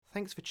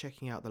Thanks for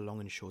checking out the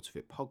Long and Short of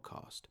It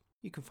podcast.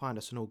 You can find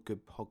us on all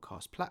good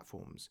podcast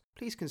platforms.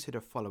 Please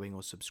consider following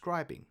or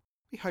subscribing.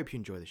 We hope you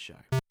enjoy the show.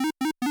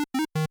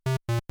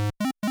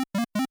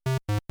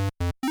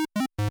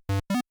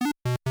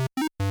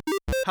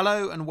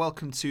 Hello and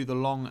welcome to the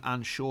Long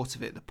and Short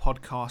of It, the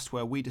podcast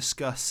where we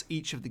discuss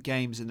each of the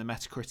games in the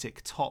Metacritic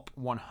Top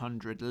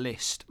 100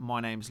 list. My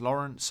name's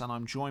Lawrence and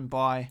I'm joined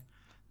by...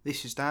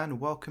 This is Dan.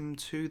 Welcome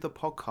to the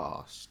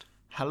podcast.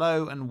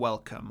 Hello and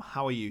welcome.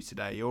 How are you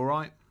today? You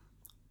alright?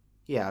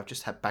 Yeah, I've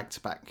just had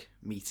back-to-back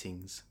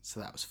meetings, so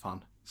that was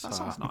fun. That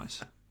sounds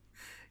nice.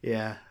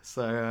 Yeah,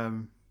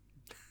 I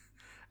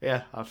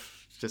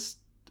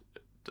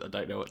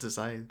don't know what to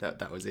say.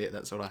 That was it.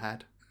 That's all I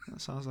had.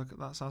 That sounds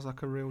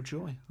like a real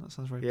joy. That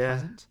sounds very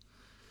pleasant.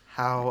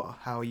 How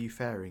are you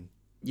faring?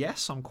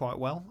 Yes, I'm quite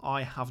well.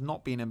 I have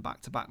not been in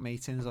back-to-back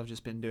meetings. I've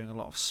just been doing a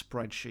lot of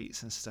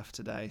spreadsheets and stuff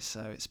today,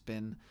 so it's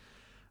been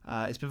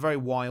very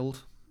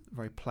wild,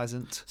 very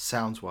pleasant.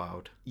 Sounds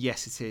wild.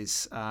 Yes, it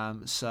is.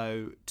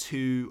 So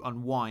to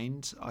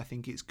unwind, I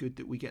think it's good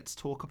that we get to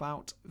talk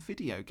about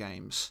video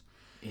games.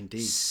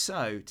 Indeed.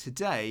 So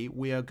today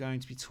we are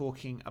going to be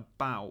talking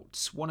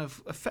about one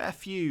of a fair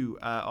few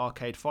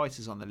arcade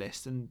fighters on the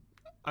list, and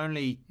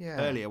only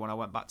earlier when I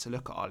went back to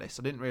look at our list,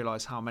 I didn't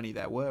realise how many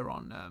there were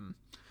on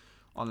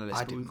the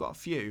list. But we've got a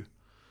few.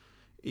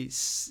 It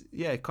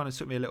kind of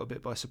took me a little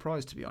bit by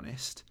surprise, to be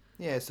honest.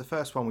 Yeah, it's the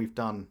first one we've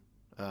done.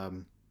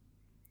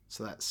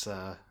 So that's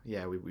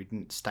we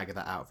didn't stagger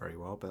that out very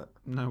well, but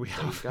no, we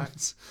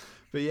haven't.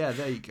 But yeah,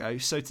 there you go.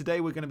 So today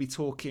we're going to be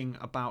talking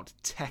about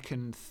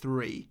Tekken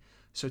 3.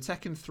 So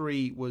Tekken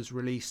 3 was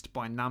released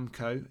by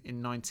Namco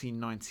in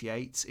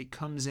 1998. It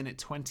comes in at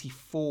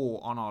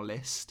 24 on our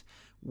list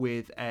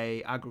with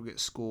a aggregate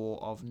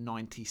score of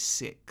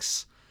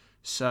 96.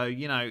 So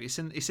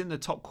it's in the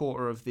top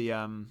quarter of the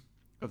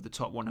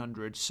top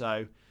 100.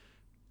 So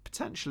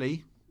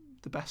potentially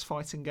the best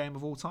fighting game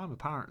of all time,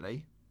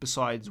 apparently,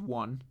 besides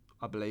one,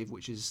 I believe,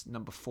 which is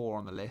number 4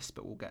 on the list.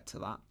 But we'll get to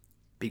that.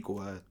 Big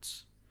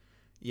words.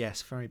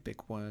 Yes, very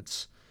big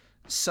words.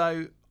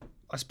 So,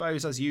 I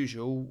suppose, as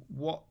usual,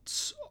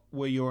 what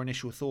were your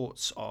initial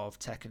thoughts of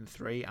Tekken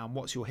 3 and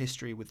what's your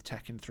history with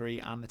Tekken 3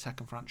 and the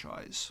Tekken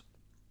franchise?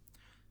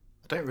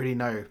 I don't really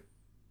know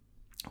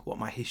what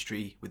my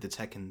history with the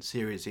Tekken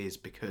series is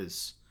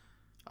because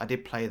I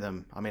did play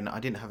them. I mean, I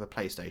didn't have a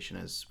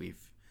PlayStation, as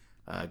we've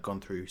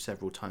gone through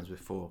several times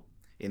before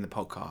in the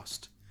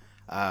podcast,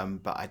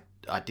 but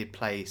I did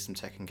play some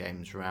Tekken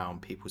games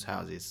around people's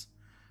houses,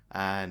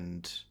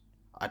 and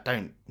I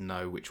don't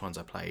know which ones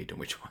I played and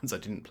which ones I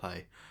didn't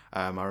play.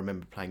 I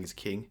remember playing as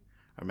King.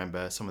 I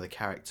remember some of the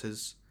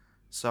characters.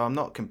 So I'm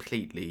not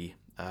completely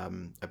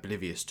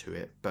oblivious to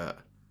it, but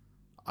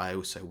I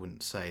also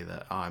wouldn't say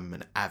that I'm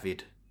an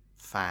avid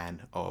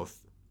fan of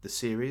the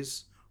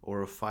series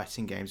or of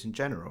fighting games in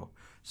general.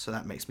 So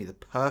that makes me the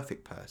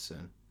perfect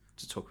person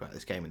to talk about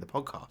this game in the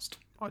podcast.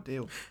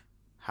 Ideal.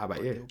 How about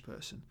Ideal you?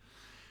 Person.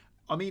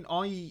 I mean,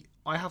 I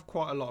have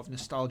quite a lot of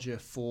nostalgia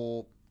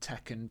for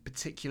Tekken,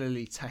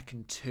 particularly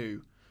Tekken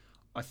 2.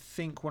 I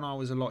think when I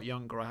was a lot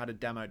younger I had a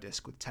demo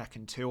disc with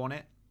Tekken 2 on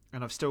it,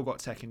 and I've still got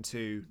Tekken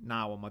 2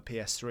 now on my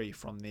PS3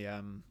 from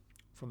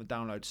the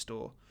download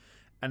store.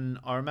 And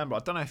I remember, I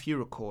don't know if you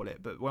recall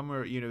it, but when we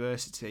were at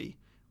university,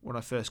 when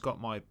I first got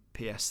my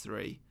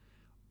PS3,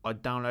 I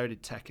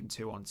downloaded Tekken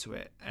 2 onto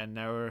it, and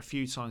there were a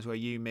few times where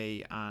you,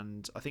 me,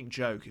 and I think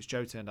Joe, because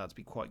Joe turned out to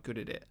be quite good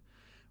at it,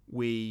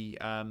 we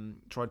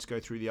tried to go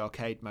through the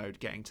arcade mode,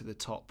 getting to the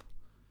top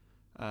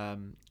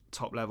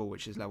level,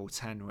 which is level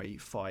 10, where you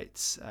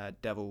fight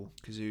Devil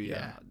Kazuya.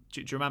 Yeah.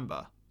 Do you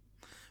remember?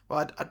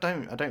 Well, I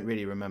don't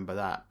really remember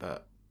that,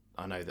 but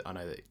I know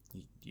that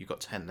you got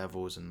 10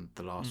 levels, and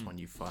the last one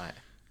you fight.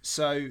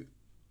 So,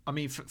 I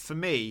mean, for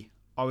me,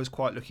 I was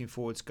quite looking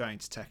forward to going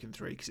to Tekken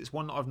 3 because it's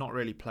one that I've not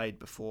really played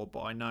before,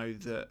 but I know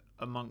that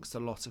amongst a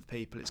lot of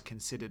people, it's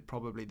considered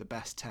probably the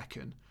best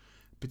Tekken,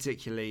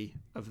 particularly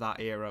of that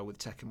era with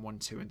Tekken 1,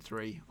 2, and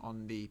 3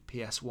 on the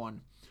PS1.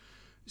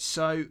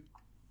 So,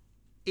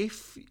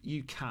 if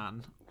you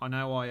can, I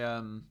know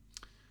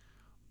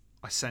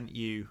I sent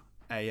you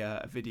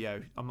a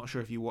video. I'm not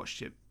sure if you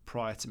watched it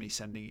prior to me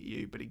sending it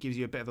you, but it gives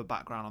you a bit of a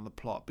background on the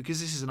plot because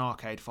this is an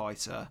arcade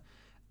fighter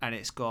and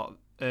it's got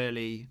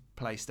early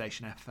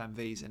PlayStation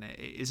FMVs in it.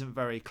 It isn't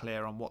very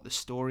clear on what the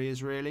story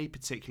is really,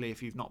 particularly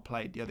if you've not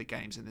played the other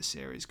games in the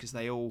series, because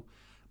they all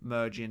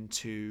merge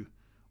into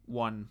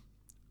one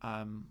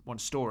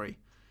story.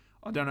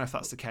 I don't know if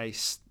that's the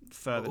case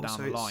further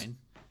down the line.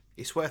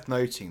 It's worth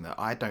noting that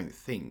I don't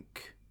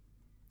think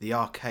the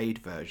arcade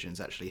versions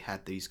actually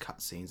had these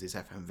cutscenes, these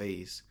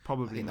FMVs.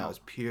 Probably I think not. that was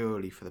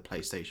purely for the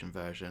PlayStation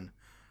version,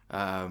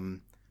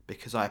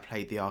 because I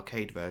played the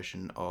arcade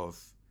version of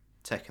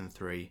Tekken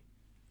 3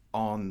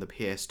 on the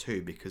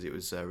PS2 because it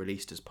was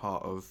released as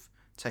part of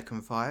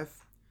Tekken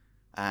 5,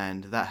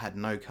 and that had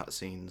no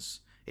cutscenes.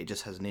 It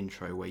just has an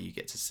intro where you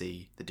get to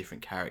see the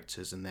different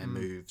characters and their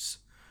moves,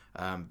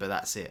 but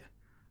that's it.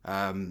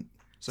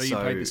 So you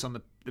played this on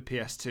the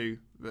PS2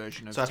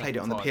 version of So I Tekken played it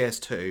on 5. the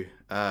PS2.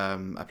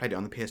 I played it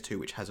on the PS2,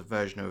 which has a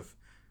version of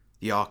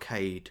the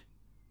arcade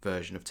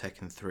version of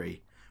Tekken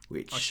 3,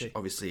 which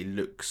obviously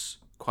looks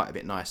quite a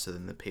bit nicer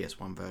than the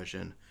PS1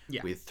 version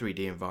with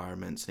 3D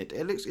environments, and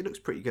it looks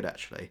pretty good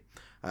actually.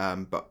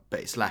 But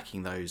it's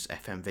lacking those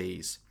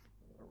FMVs.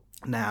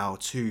 Now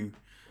to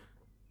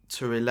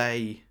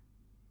relay a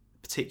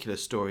particular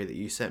story that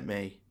you sent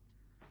me.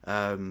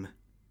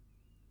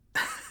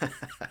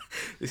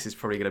 This is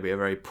probably going to be a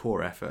very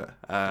poor effort.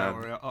 Don't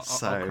worry, I'll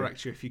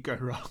correct you if you go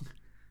wrong.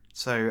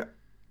 So,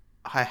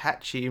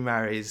 Heihachi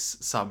marries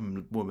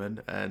some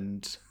woman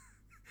and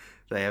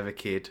they have a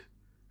kid,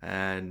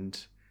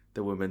 and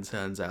the woman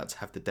turns out to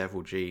have the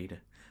devil gene,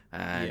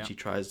 and she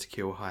tries to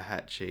kill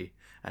Heihachi,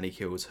 and he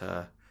kills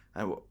her.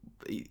 And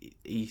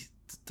he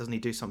doesn't he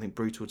do something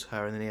brutal to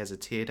her, and then he has a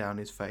tear down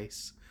his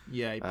face.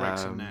 Yeah, he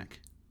breaks her neck.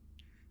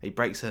 He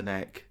breaks her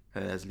neck,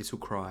 and there's a little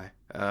cry.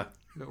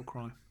 Little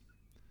cry.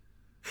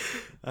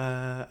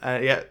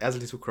 Has a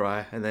little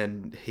cry, and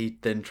then he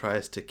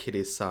tries to kill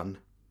his son.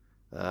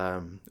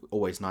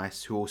 Always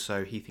nice. Who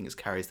also he thinks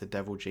carries the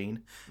devil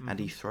gene, and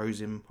he throws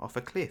him off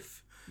a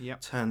cliff. Yep.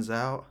 Turns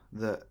out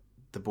that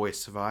the boy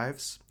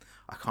survives.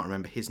 I can't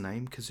remember his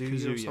name,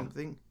 Kazuya or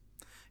something.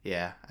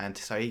 Yeah, and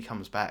so he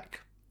comes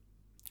back,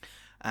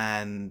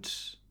 and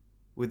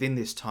within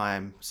this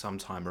time,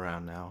 sometime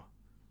around now,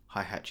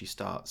 Heihachi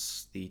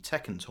starts the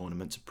Tekken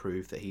tournament to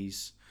prove that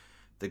he's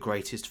the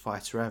greatest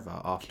fighter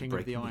ever after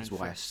breaking his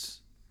wife's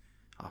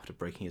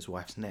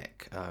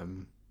neck.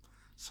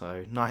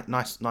 So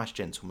nice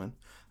gentleman.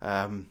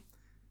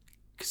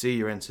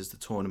 Kazuya enters the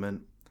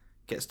tournament,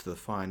 gets to the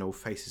final,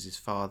 faces his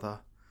father,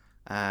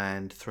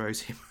 and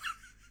throws him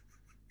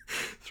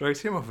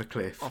off a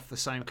cliff. Off the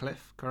same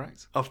cliff,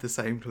 correct? Off the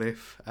same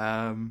cliff.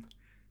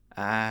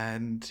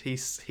 And he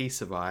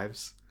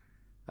survives,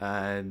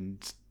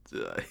 and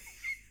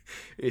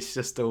it's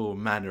just all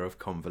manner of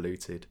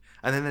convoluted.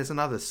 And then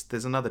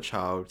there's another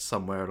child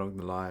somewhere along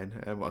the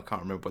line, and I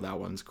can't remember what that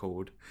one's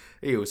called.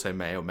 He also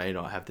may or may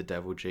not have the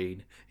devil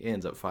gene. He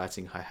ends up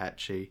fighting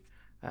Heihachi,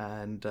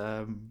 and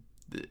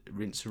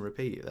rinse and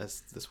repeat.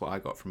 That's what I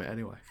got from it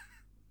anyway.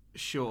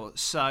 Sure.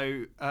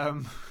 So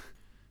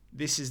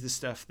this is the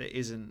stuff that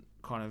isn't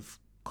kind of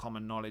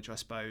common knowledge, I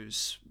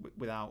suppose,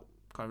 without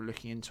kind of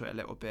looking into it a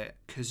little bit.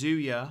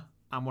 Kazuya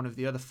and one of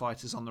the other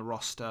fighters on the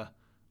roster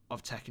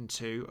of Tekken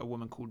 2, a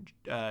woman called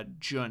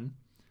Jun,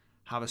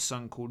 have a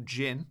son called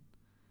Jin,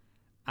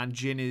 and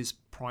Jin is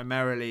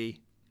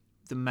primarily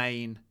the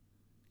main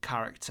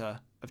character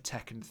of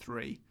Tekken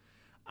 3.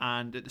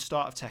 And at the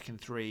start of Tekken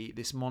 3,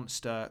 this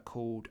monster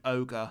called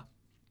Ogre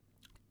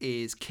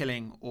is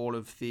killing all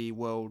of the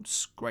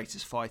world's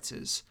greatest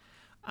fighters,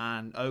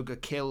 and Ogre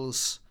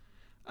kills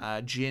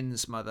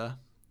Jin's mother,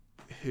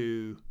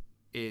 who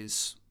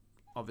is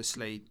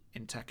obviously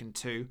in Tekken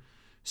 2.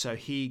 So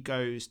he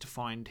goes to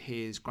find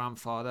his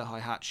grandfather,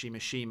 Heihachi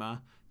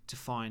Mishima, to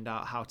find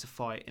out how to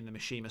fight in the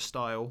Mishima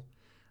style.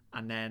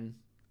 And then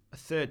a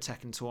third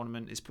Tekken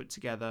tournament is put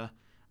together,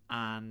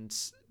 and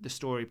the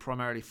story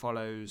primarily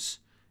follows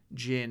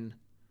Jin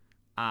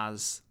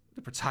as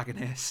the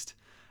protagonist,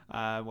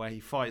 where he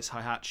fights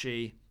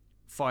Heihachi,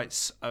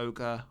 fights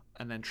Ogre,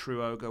 and then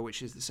True Ogre,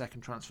 which is the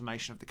second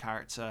transformation of the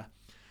character,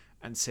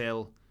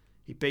 until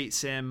he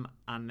beats him,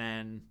 and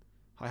then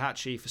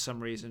Heihachi, for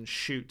some reason,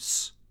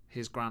 shoots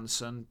his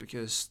grandson,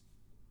 because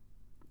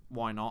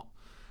why not?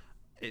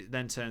 It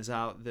then turns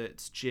out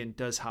that Jin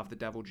does have the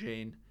devil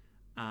gene,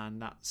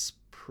 and that's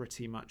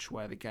pretty much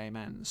where the game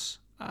ends.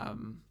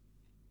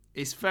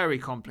 It's very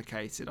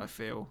complicated, I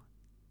feel,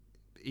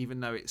 even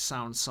though it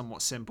sounds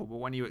somewhat simple, but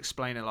when you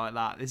explain it like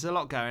that, there's a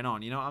lot going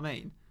on, you know what I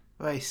mean?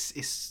 Well,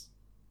 it's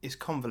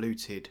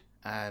convoluted,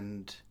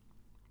 and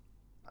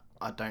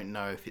I don't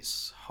know if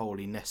it's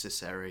wholly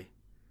necessary.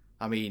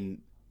 I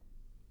mean,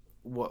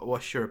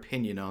 what's your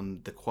opinion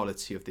on the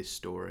quality of this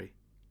story?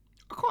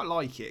 I quite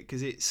like it,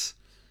 because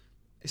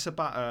it's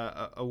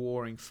about a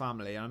warring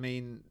family. I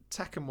mean,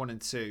 Tekken 1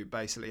 and 2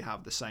 basically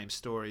have the same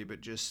story,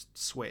 but just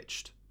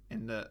switched,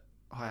 in that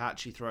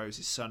Heihachi throws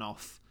his son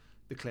off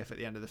the cliff at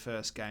the end of the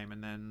first game,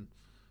 and then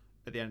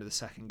at the end of the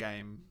second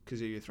game,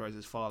 Kazuya throws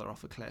his father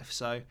off a cliff.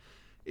 So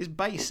it's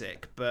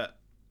basic, but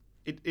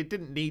it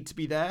didn't need to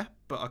be there,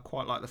 but I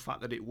quite like the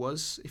fact that it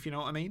was, if you know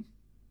what I mean.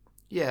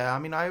 Yeah, I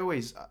mean, I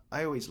always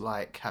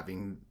like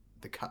having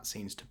the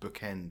cutscenes to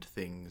bookend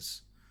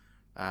things.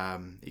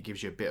 It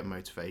gives you a bit of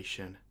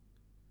motivation.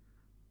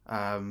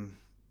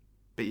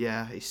 But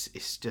yeah,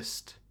 it's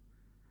just,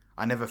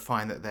 I never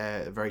find that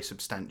they're very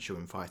substantial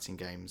in fighting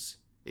games,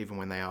 even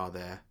when they are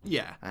there.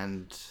 Yeah.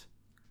 And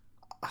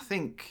I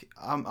think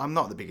I'm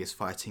not the biggest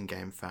fighting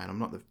game fan. I'm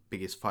not the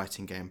biggest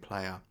fighting game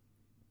player.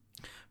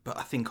 But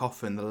I think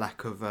often the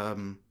lack of a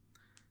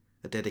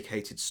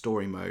dedicated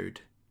story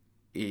mode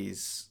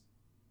is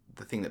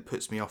the thing that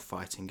puts me off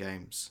fighting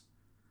games.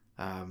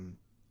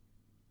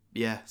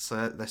 Yeah,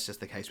 so that's just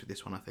the case with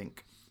this one, I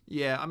think.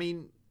 Yeah, I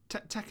mean,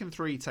 Tekken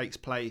 3 takes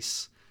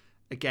place,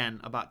 again,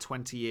 about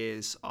 20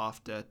 years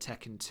after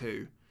Tekken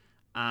 2.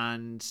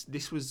 And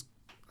this was,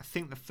 I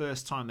think the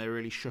first time they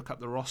really shook up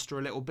the roster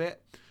a little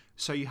bit.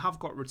 So you have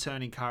got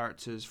returning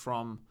characters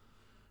from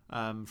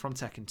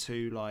Tekken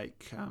 2,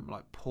 like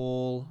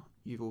Paul.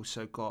 You've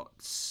also got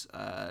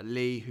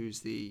Lee, who's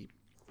the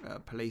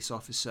police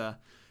officer,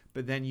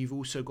 but then you've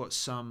also got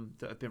some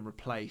that have been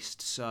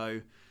replaced.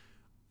 So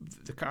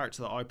the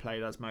character that I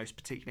played as most,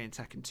 particularly in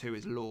Tekken 2,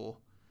 is Law,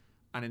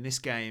 and in this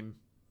game,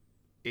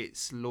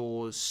 it's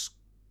Law's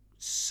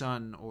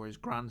son or his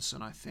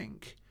grandson, I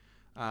think.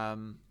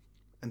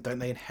 And don't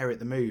they inherit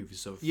the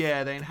moves of?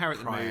 Yeah, they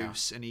inherit the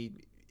moves, and he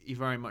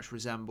very much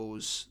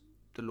resembles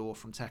the Law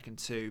from Tekken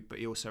 2, but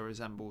he also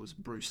resembles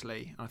Bruce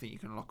Lee. I think you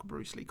can unlock a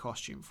Bruce Lee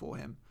costume for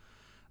him.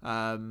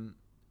 And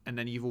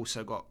then you've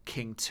also got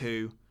King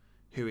 2,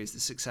 who is the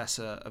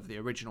successor of the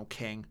original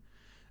King.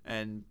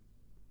 And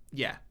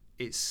yeah,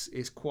 it's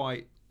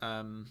quite...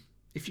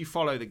 if you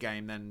follow the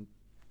game, then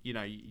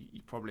you're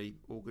probably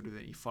all good with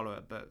it, you follow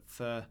it. But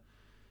for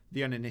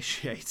the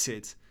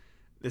uninitiated,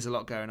 there's a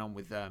lot going on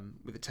with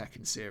the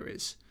Tekken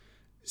series.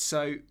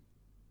 So,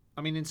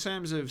 I mean, in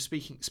terms of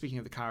speaking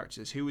of the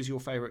characters, who was your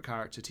favourite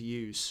character to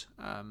use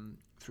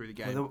through the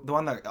game? Well, the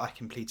one that I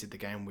completed the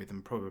game with,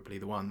 and probably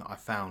the one that I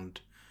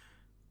found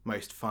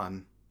most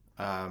fun,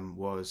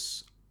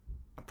 was,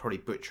 I'm probably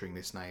butchering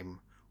this name,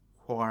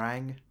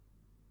 Hwoarang.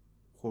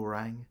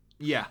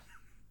 Yeah.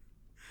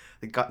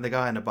 The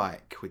guy on a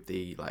bike with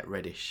the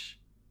reddish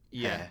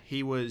hair.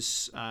 He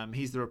was.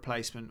 He's the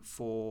replacement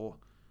for,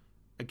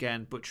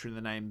 again, butchering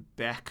the name,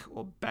 Beck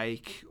or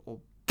Bake or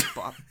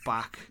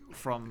Back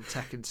from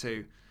Tekken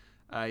 2.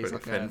 He's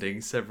like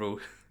offending several.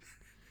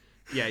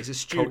 Yeah, he's a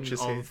student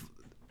of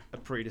a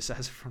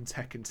predecessor from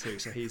Tekken 2,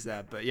 so he's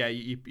there. But yeah,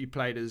 you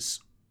played as,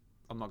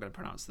 I'm not going to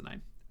pronounce the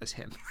name, as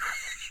him.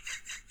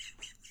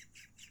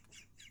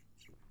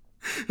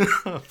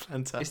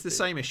 Fantastic. It's the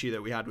same issue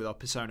that we had with our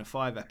Persona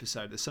 5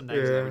 episode. There's some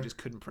names that we just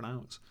couldn't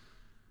pronounce.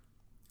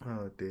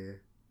 Oh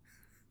dear.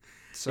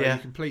 So you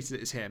completed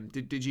it as him.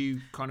 Did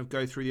you kind of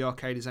go through the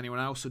arcade as anyone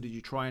else, or did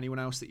you try anyone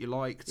else that you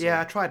liked? Yeah,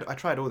 I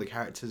tried all the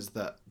characters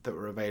that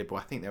were available.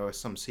 I think there were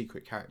some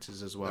secret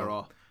characters as well. There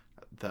are.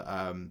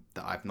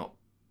 That I've not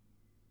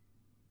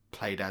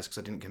played as, because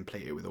I didn't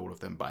complete it with all of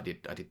them, but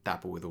I did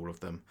dabble with all of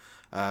them.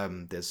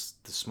 There's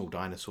the small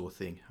dinosaur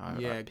thing.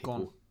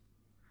 Gone.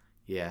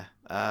 Yeah.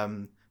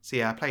 So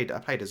yeah, I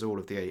played as all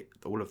of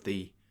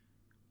the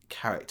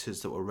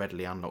characters that were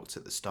readily unlocked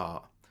at the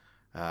start.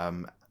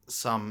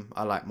 Some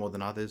I like more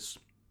than others.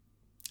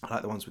 I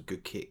like the ones with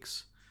good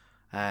kicks,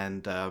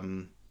 and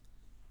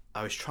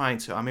I was trying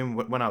to. I mean,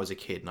 when I was a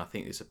kid, and I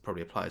think this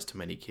probably applies to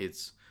many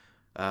kids,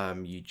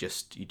 you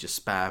just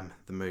spam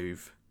the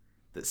move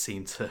that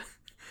seemed to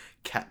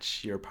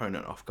catch your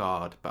opponent off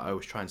guard. But I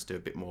was trying to do a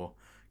bit more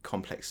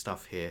complex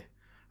stuff here.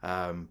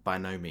 By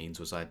no means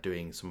was I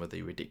doing some of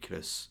the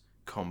ridiculous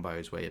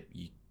combos where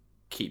you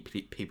keep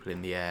people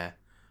in the air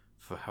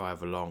for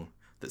however long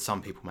that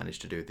some people manage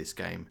to do with this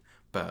game.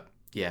 But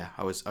yeah,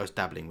 I was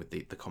dabbling with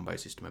the combo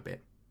system a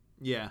bit.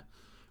 Yeah,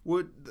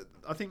 well,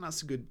 I think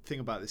that's a good thing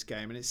about this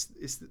game, and it's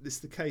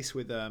the case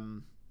with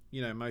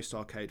most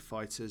arcade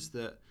fighters,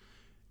 that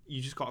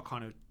you just got to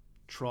kind of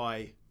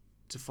try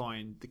to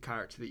find the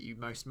character that you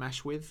most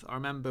mesh with. I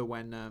remember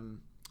when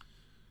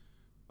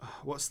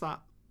what's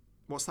that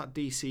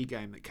DC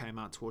game that came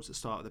out towards the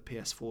start of the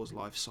PS4's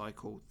life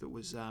cycle that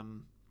was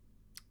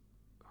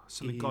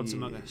something Gods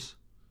Among Us?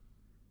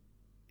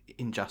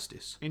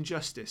 Injustice,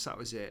 that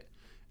was it.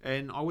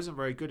 And I wasn't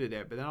very good at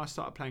it, but then I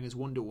started playing as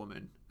Wonder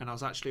Woman, and I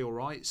was actually all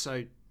right.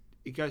 So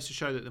it goes to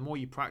show that the more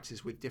you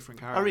practice with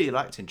different characters... I really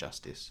liked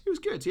Injustice. It was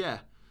good, yeah.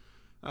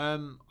 I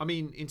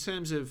mean, in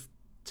terms of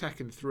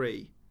Tekken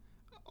 3,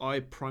 I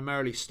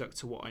primarily stuck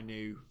to what I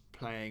knew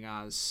playing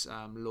as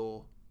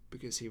Law,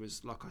 because he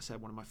was, like I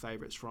said, one of my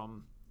favourites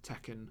from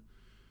Tekken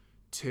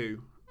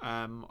 2.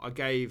 I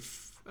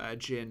gave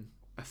Jin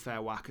a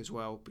fair whack as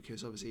well,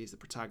 because obviously he's the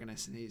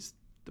protagonist and he's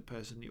the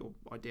person you're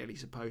ideally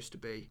supposed to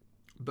be.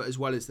 But as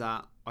well as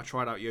that, I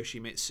tried out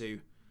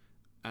Yoshimitsu,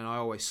 and I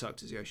always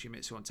sucked as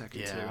Yoshimitsu on Tekken 2.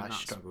 Yeah, and I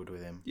struggled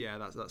with him. Yeah,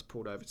 that's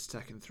pulled over to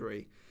Tekken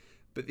 3.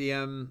 But the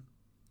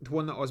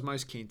one that I was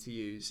most keen to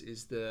use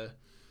is the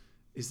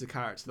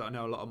character that I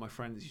know a lot of my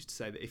friends used to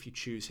say that if you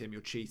choose him, you're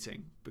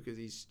cheating because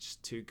he's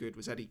just too good,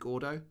 was Eddy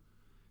Gordo.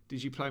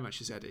 Did you play much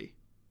as Eddy?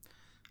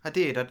 I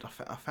did. I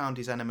found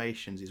his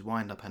animations, his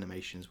wind-up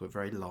animations, were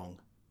very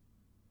long.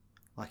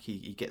 Like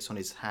he gets on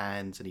his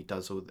hands and he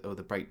does all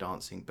the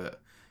breakdancing,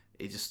 but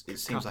it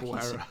seems like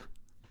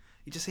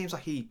he just seems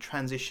like he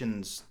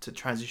transition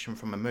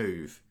from a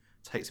move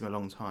takes him a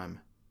long time.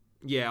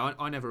 Yeah,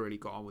 I never really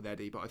got on with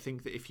Eddy, but I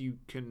think that if you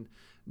can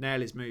nail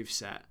his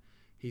moveset,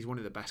 he's one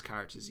of the best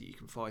characters that you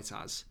can fight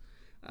as.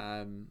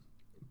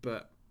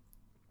 But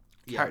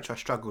the character I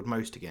struggled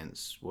most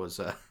against was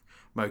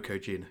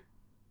Moko Jin.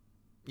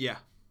 Yeah,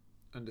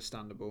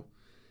 understandable.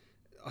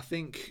 I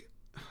think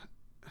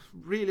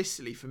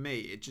realistically for me,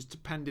 it just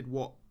depended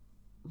what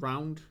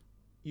round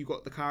you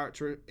got the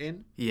character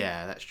in.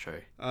 Yeah, that's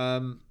true.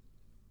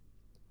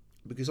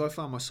 Because I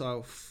found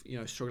myself,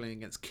 struggling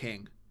against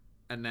King,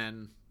 and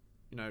then,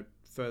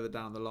 further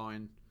down the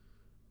line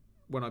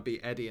when I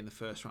beat Eddie in the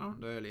first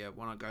round earlier,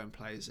 when I go and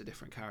play as a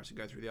different character,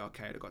 go through the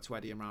arcade, I got to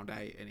Eddie in round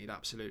 8, and he'd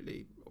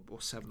absolutely,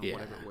 or 7 or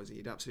whatever it was,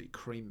 he'd absolutely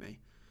cream me.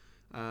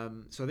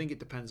 So I think it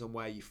depends on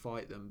where you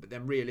fight them, but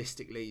then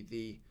realistically,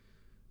 the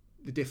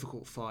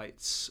difficult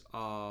fights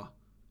are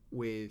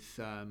with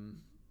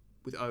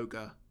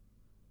Ogre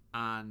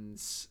and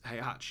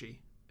Heihachi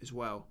as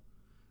well.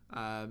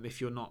 If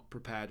you're not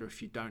prepared or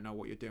if you don't know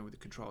what you're doing with the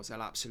controls,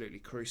 they'll absolutely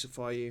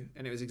crucify you.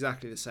 And it was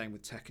exactly the same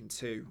with Tekken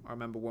 2. I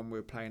remember when we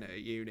were playing it at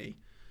uni,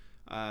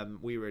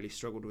 we really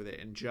struggled with it,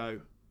 and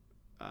Joe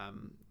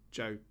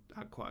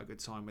had quite a good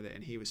time with it,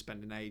 and he was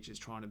spending ages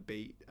trying to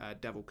beat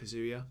Devil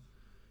Kazuya.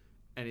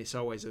 And it's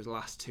always those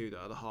last two that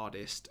are the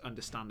hardest,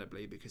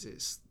 understandably, because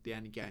it's the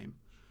end game.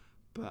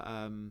 But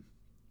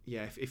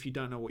if you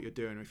don't know what you're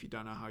doing, or if you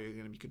don't know how you're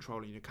going to be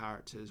controlling your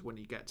characters, when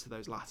you get to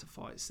those latter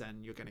fights,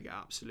 then you're going to get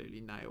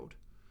absolutely nailed.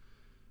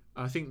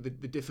 I think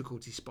the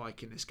difficulty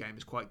spike in this game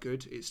is quite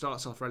good. It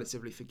starts off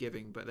relatively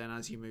forgiving, but then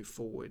as you move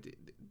forward,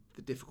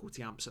 the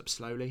difficulty amps up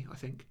slowly, I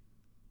think.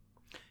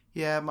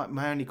 Yeah,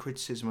 my only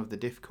criticism of the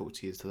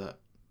difficulty is that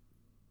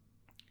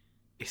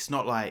it's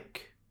not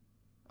like...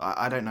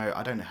 I don't know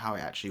how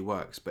it actually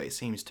works, but it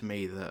seems to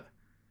me that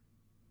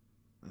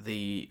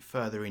the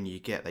further in you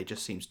get, they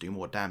just seem to do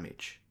more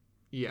damage.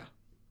 Yeah.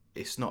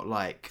 It's not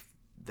like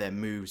their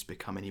moves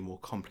become any more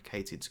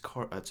complicated to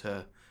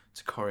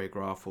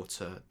choreograph or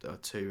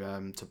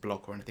to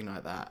block or anything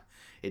like that.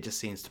 It just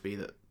seems to be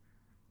that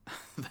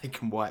they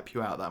can wipe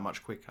you out that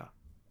much quicker.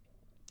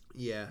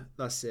 Yeah,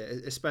 that's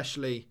it.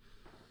 Especially,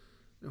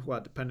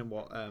 well, depending on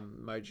what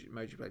mode you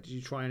played. Did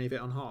you try any of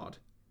it on hard?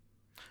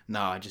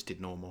 No, I just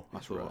did normal.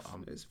 It's rough.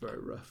 It's very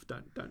rough.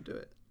 Don't do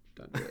it.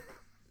 Don't do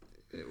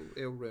it.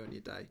 It'll ruin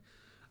your day.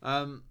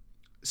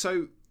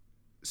 So,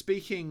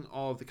 speaking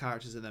of the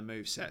characters and their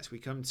movesets, we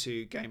come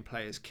to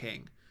gameplay as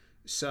king.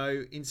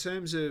 So, in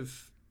terms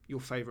of your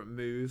favourite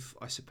move,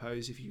 I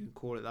suppose, if you can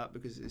call it that,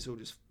 because it's all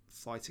just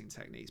fighting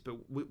techniques, but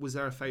was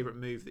there a favourite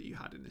move that you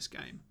had in this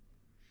game?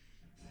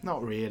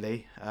 Not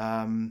really.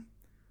 I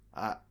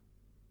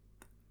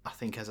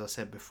think, as I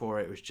said before,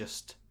 it was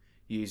just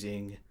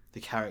using the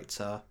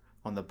character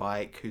on the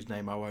bike, whose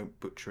name I won't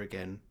butcher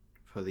again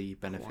for the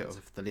benefit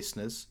of the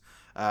listeners.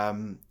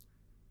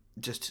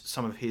 Just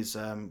some of his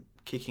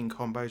kicking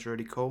combos are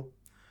really cool.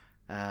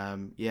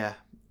 Apart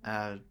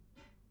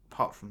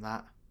from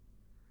that,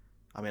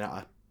 I mean,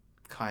 I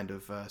kind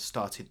of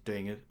started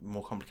doing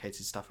more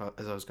complicated stuff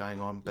as I was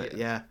going on, but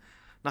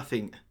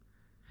nothing.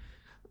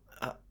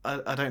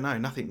 I don't know,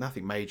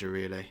 nothing major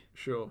really.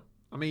 Sure.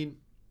 I mean,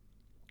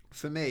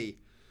 for me,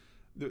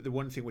 the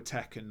one thing with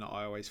Tekken that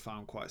I always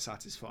found quite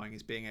satisfying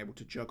is being able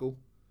to juggle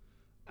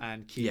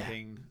and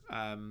keeping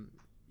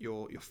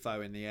your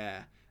foe in the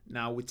air.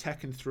 Now with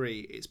Tekken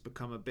 3, it's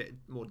become a bit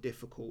more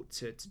difficult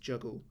to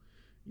juggle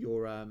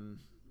your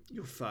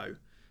foe,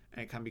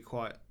 and it can be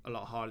quite a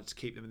lot harder to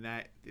keep them in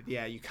the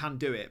air. You can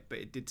do it, but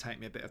it did take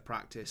me a bit of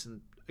practice.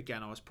 And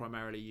again, I was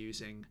primarily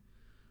using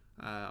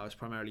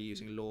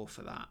lore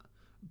for that.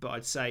 But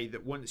I'd say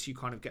that once you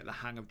kind of get the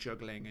hang of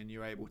juggling and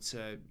you're able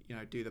to,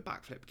 do the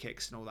backflip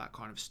kicks and all that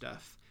kind of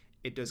stuff,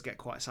 it does get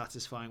quite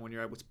satisfying when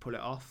you're able to pull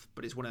it off.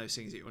 But it's one of those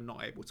things that you're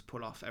not able to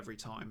pull off every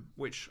time,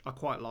 which I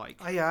quite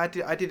like. Oh, yeah,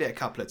 I did it a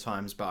couple of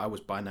times, but I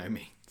was by no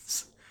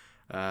means.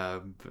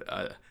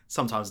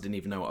 Sometimes I didn't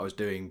even know what I was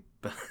doing,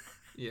 but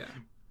yeah,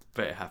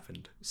 but it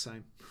happened.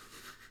 Same.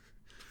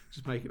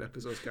 Just make it up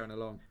as I was going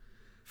along.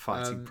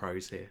 Fighting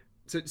pros here.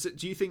 So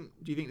do you think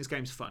this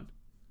game's fun?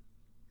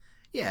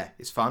 Yeah,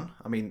 it's fun.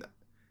 I mean,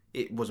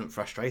 it wasn't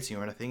frustrating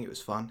or anything. It was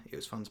fun. It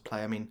was fun to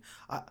play. I mean,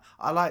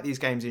 I like these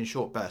games in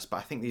short bursts, but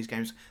I think these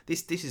games...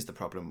 This is the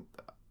problem.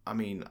 I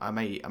mean, I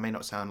may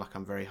not sound like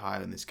I'm very high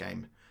on this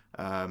game.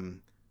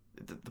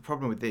 The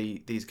problem with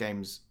these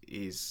games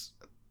is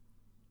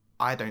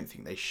I don't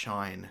think they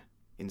shine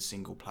in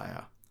single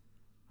player.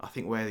 I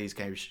think where these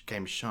games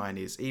shine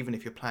is even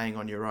if you're playing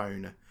on your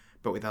own,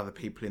 but with other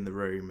people in the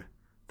room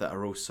that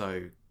are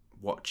also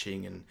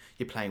watching, and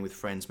you're playing with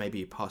friends, maybe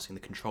you're passing the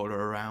controller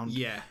around.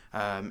 Yeah.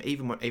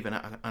 Even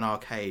at an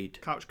arcade.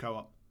 Couch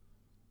co-op.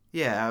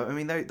 Yeah, I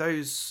mean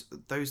those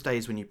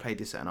days when you played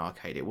this at an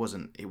arcade, it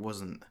wasn't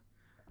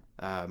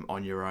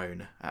on your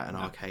own at an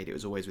arcade. It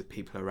was always with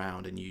people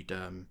around, and you'd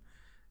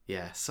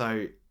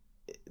So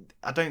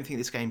I don't think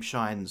this game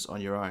shines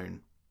on your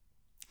own.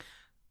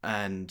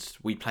 And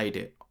we played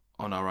it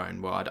on our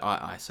own. Well,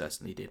 I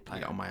certainly did play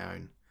it on my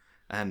own,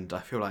 and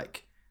I feel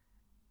like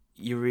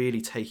you're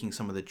really taking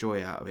some of the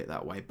joy out of it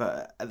that way.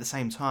 But at the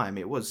same time,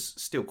 it was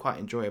still quite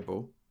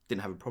enjoyable.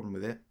 Didn't have a problem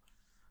with it.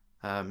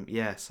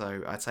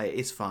 So I'd say it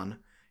is fun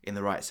in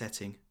the right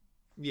setting.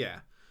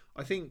 Yeah,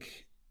 I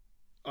think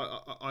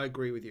I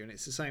agree with you, and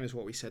it's the same as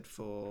what we said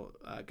for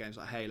games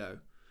like Halo,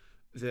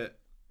 that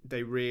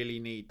they really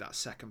need that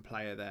second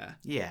player there.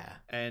 Yeah.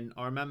 And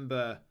I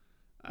remember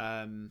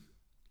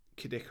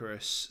Kid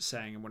Icarus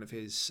saying in one of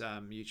his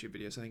YouTube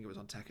videos, I think it was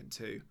on Tekken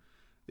 2,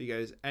 that he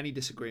goes, any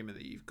disagreement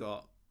that you've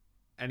got,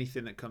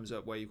 anything that comes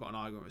up where you've got an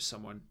argument with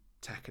someone,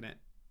 Tekken it,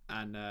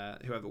 and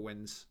whoever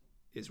wins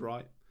is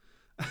right.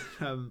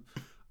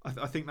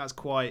 I think that's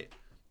quite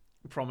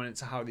prominent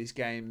to how these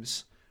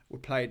games were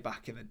played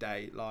back in the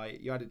day.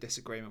 Like, you had a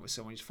disagreement with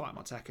someone, you just fight them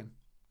on Tekken.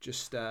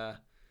 Just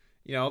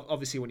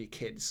obviously when you're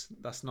kids,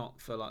 that's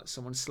not for like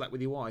someone slept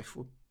with your wife.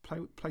 Well,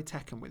 play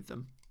Tekken with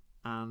them,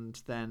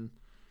 and then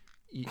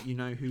you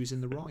know who's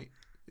in the right.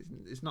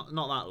 It's not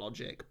that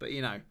logic, but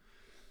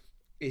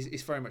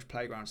it's very much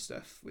playground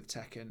stuff with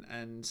Tekken,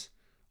 and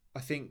I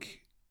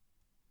think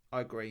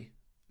I agree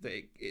that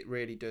it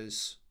really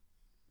does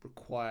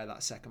require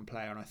that second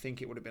player, and I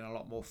think it would have been a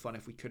lot more fun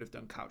if we could have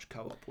done couch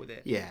co-op with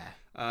it. Yeah.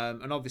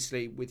 And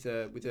obviously with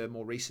the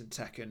more recent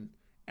Tekken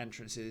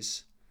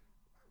entrances,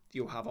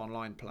 you'll have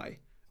online play,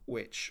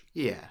 which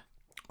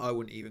I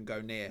wouldn't even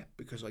go near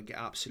because I get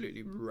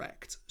absolutely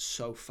wrecked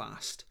so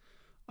fast.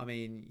 I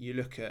mean, you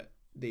look at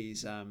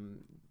these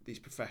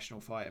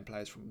professional fighting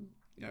players from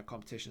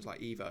competitions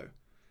like Evo,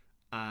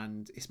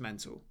 and it's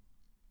mental.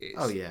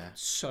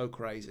 It's so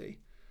crazy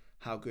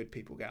how good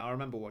people get. I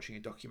remember watching a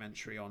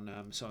documentary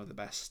on some of the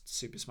best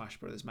Super Smash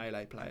Bros.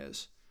 Melee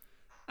players,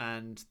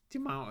 and the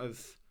amount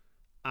of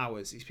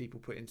hours these people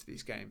put into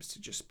these games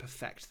to just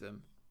perfect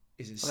them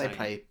is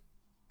insane.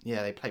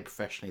 Well, they play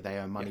professionally. They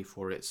earn money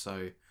for it,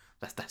 so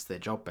that's their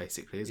job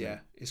basically, isn't it? Yeah,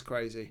 it's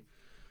crazy.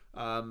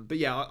 But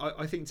yeah,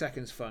 I think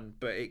Tekken's fun,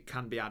 but it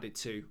can be added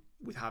to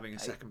with having a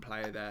second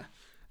player there.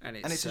 And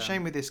it's a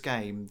shame with this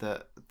game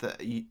that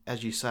you,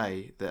 as you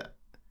say, that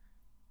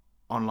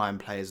online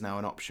play is now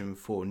an option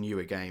for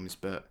newer games,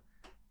 but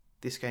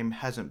this game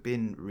hasn't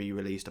been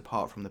re-released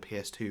apart from the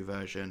PS2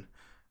 version.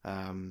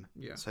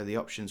 So the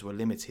options were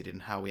limited in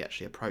how we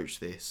actually approach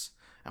this,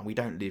 and we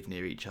don't live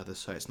near each other,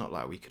 so it's not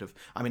like we could have.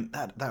 I mean,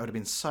 that would have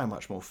been so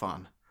much more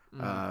fun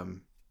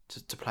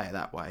to play it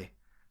that way.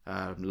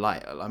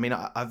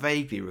 I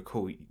vaguely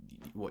recall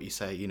what you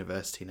say at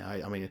university now.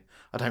 I mean,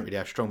 I don't really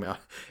have strong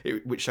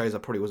memory, which shows I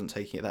probably wasn't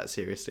taking it that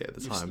seriously at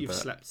the time. You've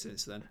slept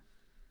since then.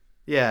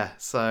 Yeah,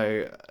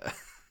 so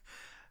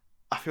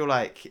I feel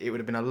like it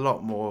would have been a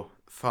lot more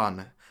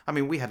fun. I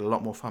mean, we had a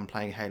lot more fun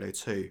playing Halo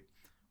 2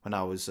 when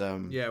I was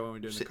when we were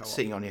doing the co-op.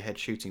 Sitting on your head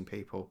shooting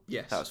people.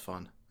 Yes. That was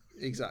fun.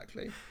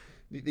 Exactly.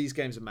 These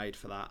games are made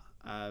for that.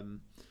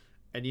 And,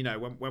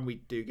 when we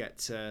do get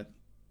to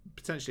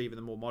potentially even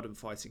the more modern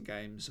fighting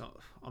games,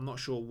 I'm not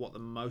sure what the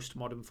most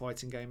modern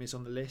fighting game is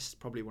on the list.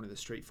 Probably one of the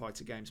Street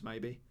Fighter games,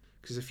 maybe.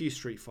 Because there's a few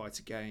Street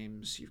Fighter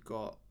games. You've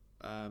got,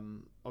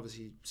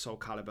 obviously, Soul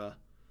Calibur.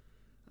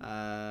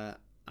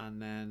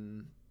 And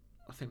then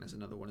I think there's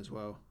another one as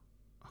well.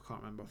 I can't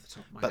remember off the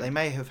top of my head. But they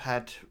may have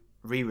had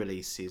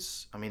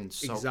re-releases. I mean,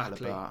 Soul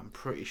Calibur, I'm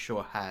pretty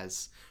sure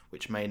has,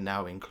 which may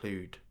now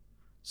include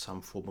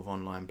some form of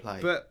online play.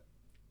 But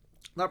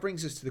that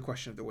brings us to the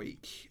question of the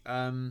week.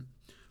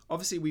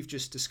 Obviously, we've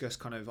just discussed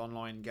kind of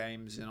online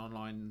games and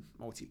online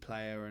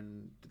multiplayer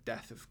and the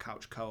death of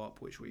couch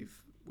co-op, which we've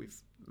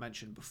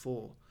mentioned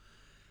before.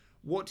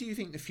 What do you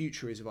think the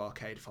future is of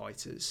arcade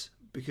fighters?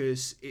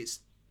 Because it's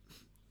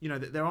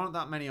there aren't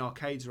that many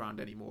arcades around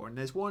anymore, and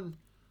there's one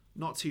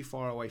not too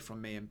far away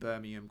from me in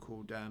Birmingham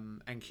called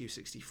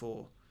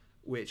NQ64,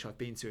 which I've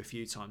been to a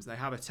few times. They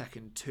have a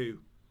Tekken 2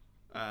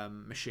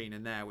 machine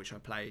in there, which I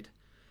played,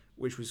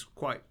 which was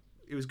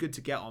it was good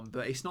to get on,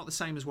 but it's not the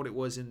same as what it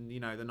was in the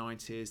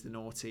 90s, the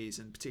noughties,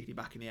 and particularly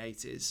back in the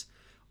 80s.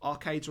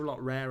 Arcades are a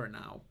lot rarer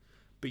now,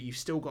 but you've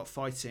still got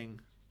fighting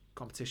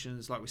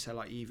competitions, like we said,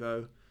 like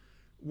Evo.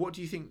 What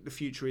do you think the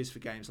future is for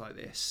games like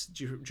this?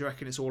 Do you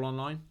reckon it's all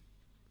online?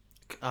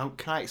 Can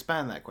I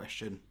expand that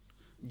question?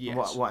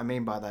 Yes. What I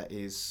mean by that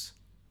is,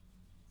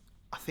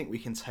 I think we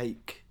can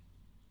take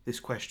this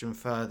question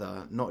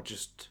further, not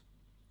just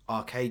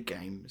arcade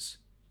games,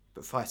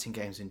 but fighting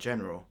games in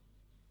general.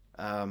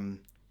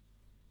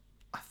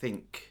 I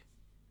think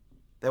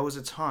there was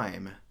a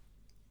time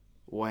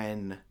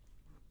when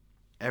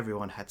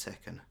everyone had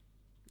Tekken.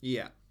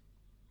 Yeah.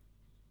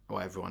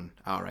 Or everyone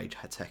our age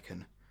had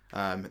Tekken,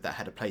 that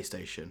had a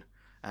PlayStation,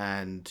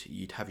 and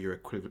you'd have your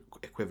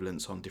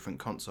equivalents on different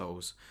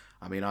consoles.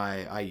 I mean,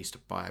 I used to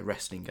buy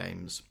wrestling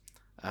games.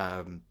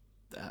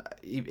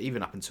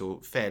 Even up until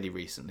fairly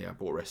recently, I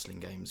bought wrestling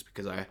games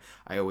because I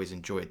always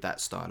enjoyed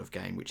that style of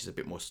game, which is a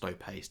bit more slow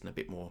paced and a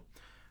bit more.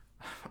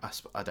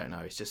 I don't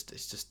know. It's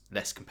just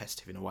less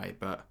competitive in a way.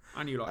 But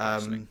and you like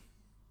wrestling?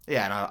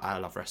 Yeah, and I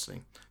love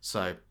wrestling.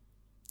 So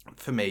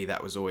for me,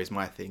 that was always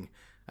my thing.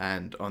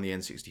 And on the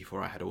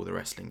N64, I had all the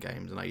wrestling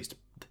games, and I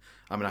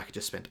could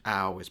just spend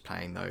hours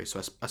playing those.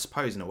 So I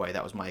suppose in a way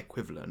that was my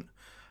equivalent.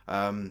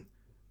 But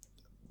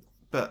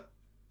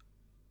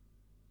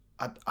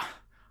I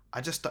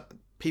just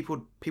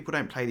people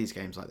don't play these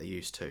games like they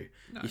used to.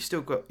 No. You've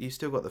still got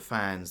the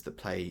fans that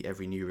play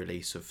every new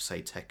release of,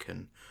 say,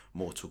 Tekken,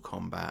 Mortal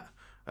Kombat,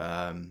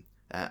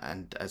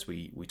 and as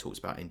we talked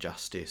about,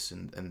 Injustice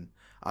and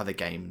other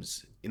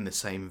games in the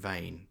same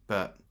vein.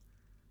 But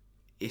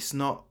it's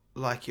not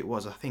like it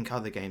was. I think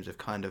other games have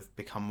kind of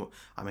become.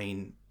 I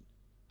mean,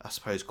 I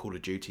suppose Call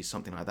of Duty,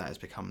 something like that, has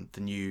become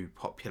the new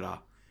popular,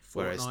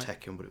 whereas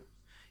Tekken would.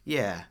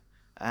 Yeah,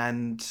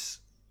 and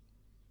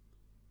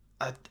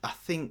I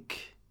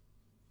think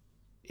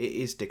it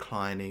is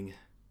declining.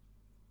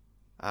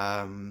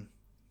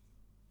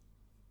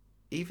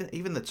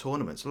 even the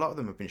tournaments, a lot of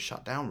them have been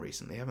shut down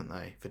recently, haven't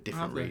they? For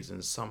different Have they?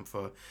 reasons. Some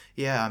for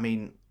yeah. I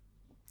mean,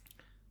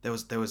 there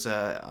was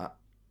a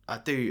I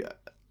do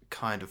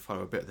kind of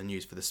follow a bit of the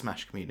news for the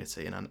Smash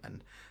community,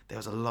 and there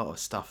was a lot of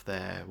stuff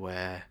there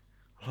where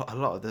a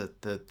lot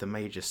of the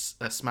major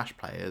Smash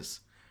players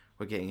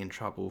were getting in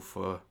trouble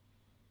for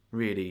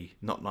really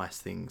not nice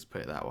things,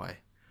 put it that way.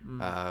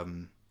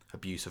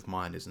 Abuse of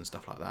minors and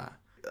stuff like that.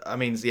 I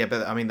mean, yeah,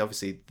 but I mean,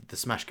 obviously, the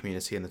Smash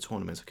community and the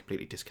tournaments are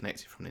completely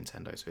disconnected from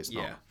Nintendo, so it's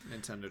not. Yeah,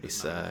 Nintendo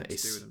It's doesn't have anything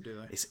to do with them,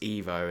 do they? it's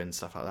Evo and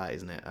stuff like that,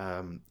 isn't it?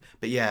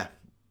 But yeah,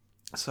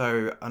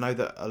 so I know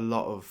that a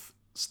lot of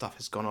stuff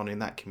has gone on in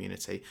that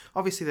community.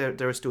 Obviously,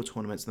 there are still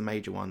tournaments, the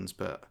major ones,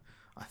 but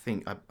I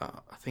think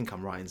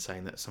I'm right in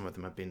saying that some of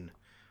them have been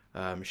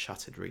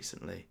shuttered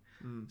recently.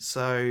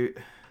 So,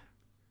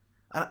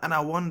 and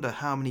I wonder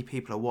how many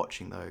people are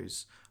watching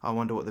those. I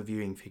wonder what the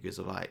viewing figures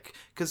are like.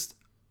 Because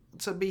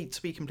to be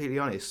completely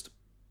honest,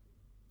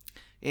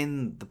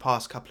 in the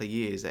past couple of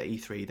years at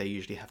E3, they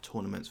usually have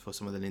tournaments for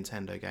some of the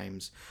Nintendo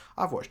games.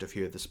 I've watched a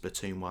few of the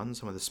Splatoon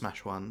ones, some of the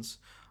Smash ones.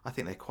 I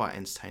think they're quite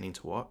entertaining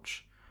to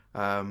watch.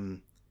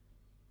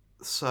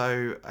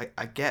 So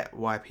I get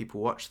why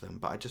people watch them,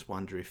 but I just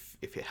wonder if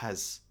it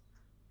has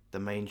the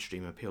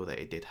mainstream appeal that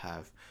it did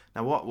have.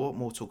 Now, what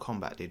Mortal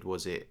Kombat did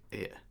was it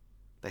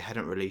they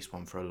hadn't released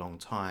one for a long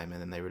time,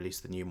 and then they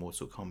released the new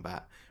Mortal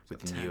Kombat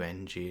with the new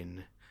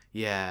engine.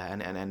 Yeah,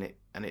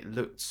 and it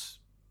looked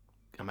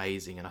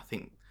amazing, and I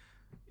think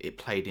it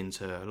played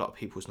into a lot of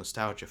people's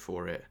nostalgia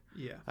for it.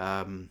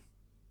 Yeah.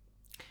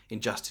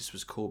 Injustice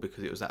was cool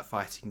because it was that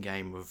fighting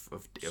game of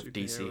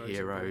DC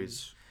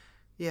heroes.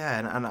 And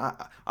Yeah, and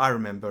I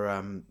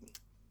remember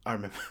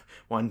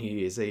one New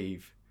Year's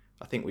Eve.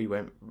 I think we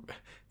went.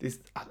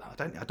 I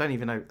don't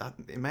even know.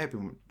 It may have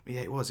been.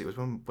 Yeah, it was. It was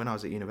when I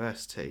was at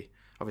university.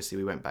 Obviously,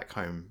 we went back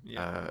home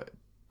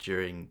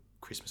during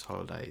Christmas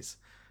holidays.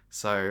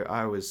 So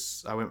I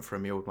went for a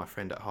meal with my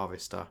friend at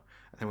Harvester,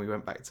 and then we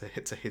went back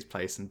to his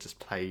place and just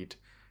played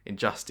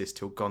Injustice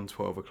till gone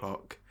 12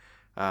 o'clock.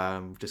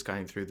 Just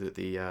going through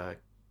the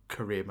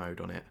career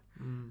mode on it,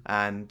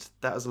 and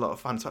that was a lot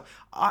of fun. So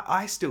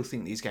I still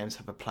think these games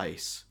have a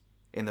place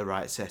in the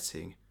right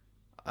setting,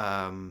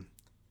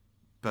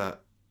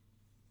 but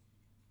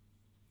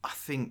I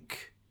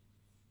think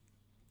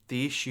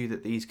the issue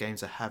that these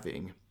games are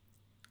having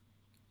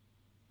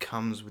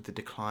comes with the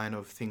decline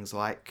of things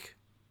like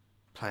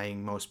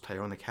playing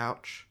multiplayer on the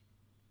couch.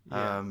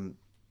 Yeah.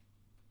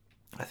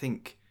 I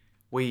think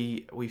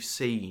we've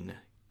seen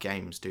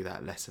games do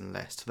that less and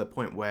less, to the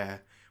point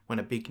where when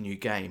a big new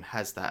game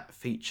has that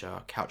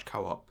feature, couch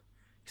co-op,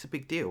 it's a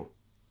big deal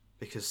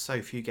because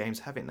so few games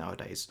have it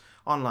nowadays.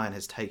 Online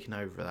has taken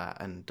over that,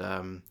 and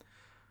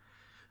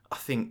I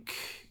think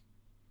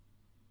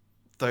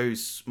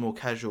those more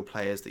casual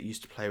players that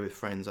used to play with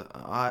friends,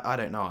 I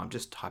don't know, I'm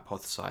just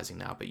hypothesizing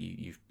now, but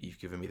you've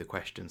given me the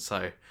question,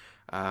 so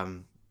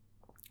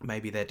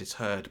maybe they're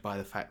deterred by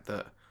the fact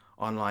that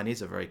online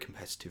is a very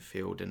competitive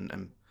field,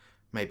 and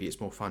maybe it's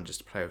more fun just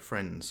to play with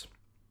friends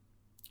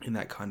in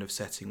that kind of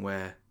setting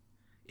where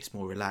it's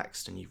more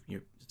relaxed and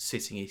you're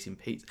sitting eating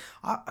pizza.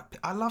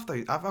 I love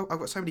those. I've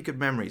got so many good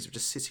memories of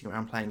just sitting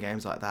around playing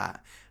games like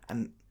that,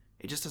 and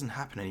it just doesn't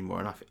happen anymore,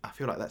 and I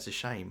feel like that's a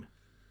shame.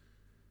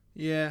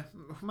 Yeah,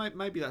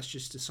 maybe that's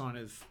just a sign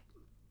of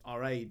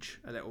our age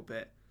a little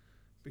bit,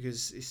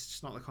 because it's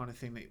just not the kind of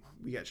thing that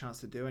we get a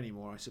chance to do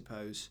anymore, I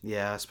suppose.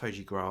 Yeah, I suppose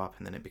you grow up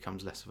and then it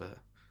becomes less of a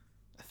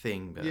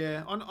thing. But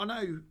Yeah, I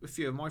know a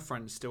few of my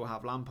friends still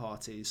have LAN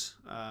parties,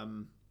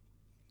 and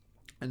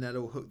they'll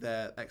all hook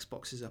their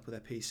Xboxes up or their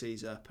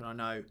PCs up, and I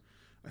know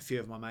a few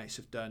of my mates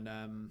have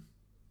done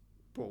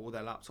brought all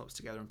their laptops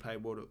together and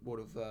played World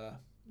of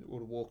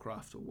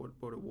Warcraft or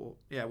World of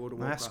Warcraft.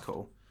 that's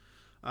cool.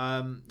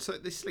 So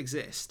they still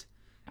exist.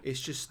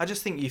 It's just I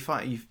just think you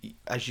find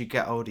as you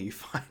get older, you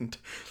find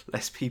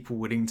less people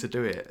willing to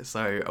do it.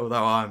 So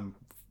although I'm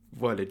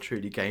well and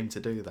truly game to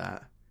do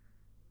that,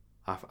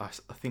 I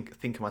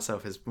think of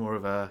myself as more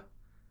of a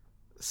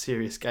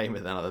serious gamer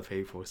than other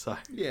people. So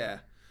yeah,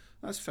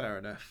 that's fair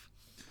enough.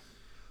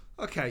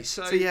 Okay,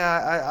 so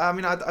yeah, I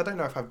mean, I don't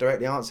know if I've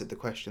directly answered the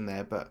question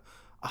there, but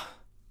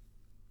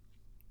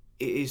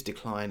it is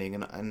declining,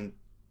 and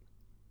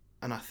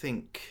I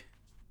think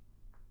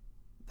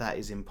that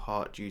is in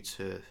part due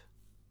to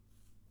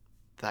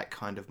that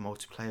kind of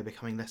multiplayer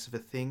becoming less of a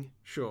thing.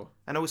 Sure.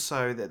 And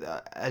also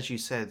that, as you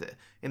said,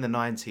 in the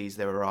 90s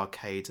there were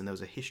arcades and there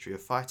was a history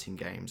of fighting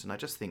games, and I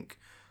just think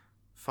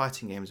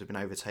fighting games have been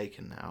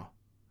overtaken now.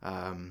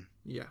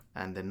 Yeah.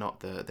 And they're not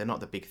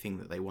the big thing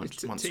that they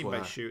once were.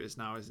 Team-based shooters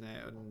now, isn't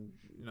it? And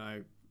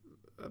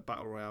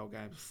battle royale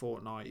games,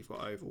 Fortnite. You've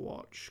got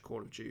Overwatch, Call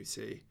of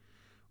Duty,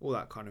 all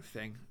that kind of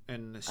thing.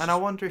 And I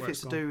wonder if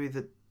it's to do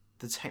with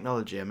the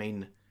technology. I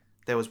mean,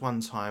 there was one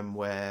time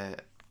where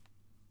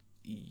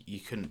you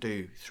couldn't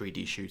do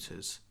 3D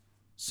shooters,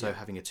 so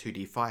having a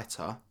 2D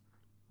fighter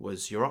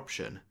was your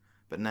option.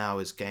 But now,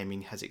 as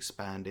gaming has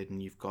expanded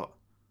and you've got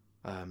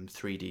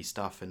 3D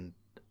stuff and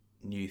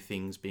new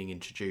things being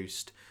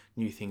introduced,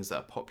 new things that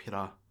are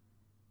popular,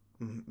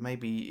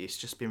 maybe it's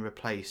just been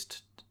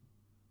replaced,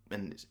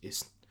 and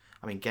it's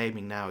I mean,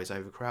 gaming now is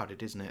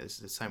overcrowded, isn't it?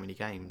 There's so many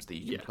games that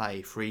you can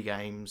play, free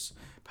games,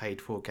 paid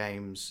for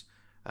games,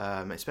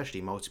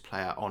 especially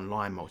multiplayer,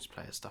 online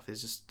multiplayer stuff.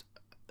 There's just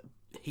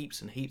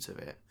heaps and heaps of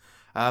it.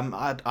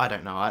 I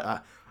don't know.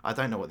 I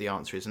don't know what the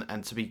answer is,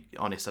 and to be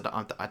honest,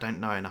 I don't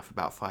know enough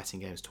about fighting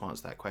games to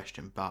answer that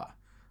question. But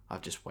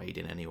I've just weighed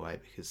in anyway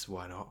because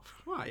why not?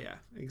 Well, yeah,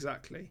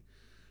 exactly.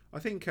 I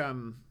think,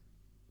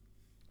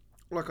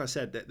 like I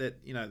said, that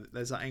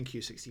there's that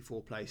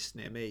NQ64 place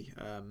near me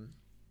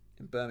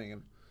in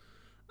Birmingham,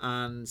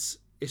 and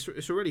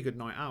it's a really good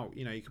night out.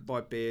 You can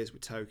buy beers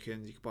with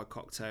tokens, you can buy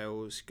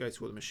cocktails, go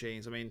to all the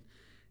machines. I mean,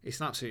 it's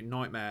an absolute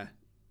nightmare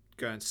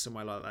going to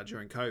somewhere like that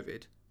during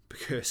COVID,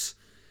 because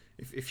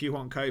if you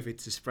want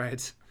COVID to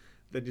spread,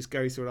 then just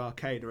go to an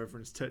arcade where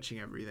everyone's touching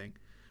everything.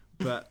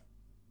 But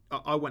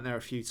I went there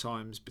a few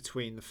times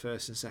between the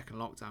first and second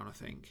lockdown, I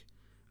think,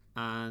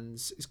 and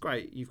it's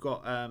great. You've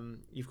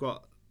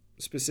got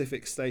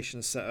specific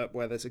stations set up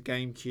where there's a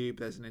GameCube,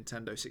 there's a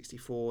Nintendo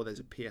 64, there's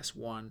a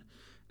PS1,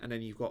 and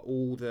then you've got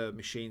all the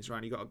machines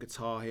around. You've got a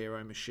Guitar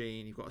Hero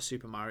machine, you've got a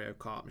Super Mario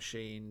Kart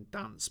machine,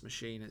 dance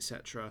machine,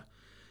 etc.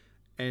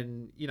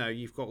 And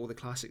you've got all the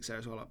classics there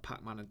as well, like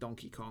Pac-Man and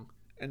Donkey Kong.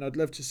 And I'd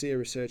love to see a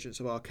resurgence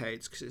of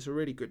arcades because it's a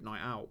really good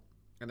night out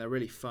and they're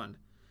really fun.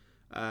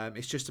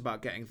 It's just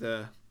about getting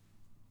the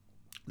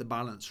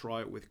balance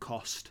right with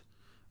cost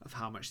of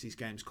how much these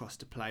games cost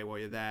to play while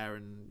you're there,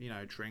 and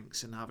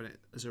drinks, and having it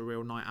as a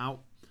real night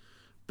out.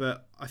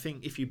 But I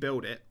think if you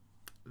build it,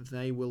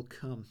 they will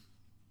come.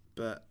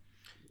 But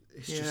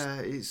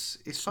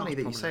it's funny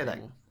that you say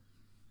anymore. That.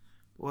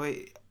 Well,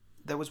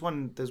 there's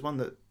one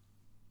that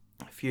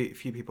a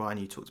few people I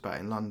knew talked about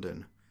in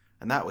London,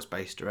 and that was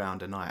based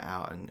around a night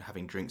out and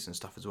having drinks and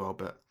stuff as well.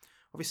 But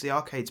obviously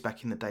arcades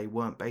back in the day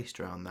weren't based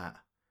around that.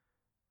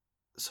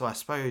 So I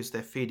suppose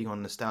they're feeding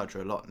on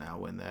nostalgia a lot now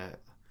when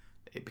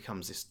it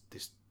becomes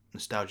this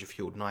nostalgia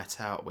fueled night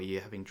out where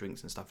you're having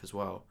drinks and stuff as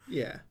well.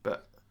 Yeah.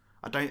 But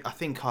I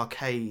think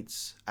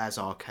arcades as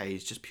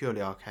arcades, just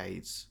purely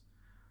arcades,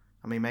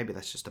 I mean, maybe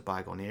that's just a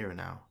bygone era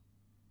now.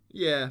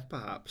 Yeah,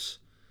 perhaps.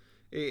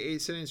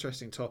 It's an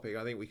interesting topic.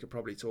 I think we could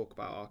probably talk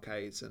about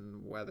arcades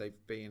and where they've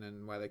been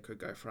and where they could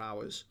go for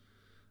hours.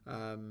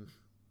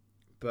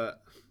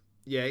 But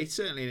yeah, it's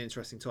certainly an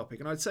interesting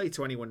topic. And I'd say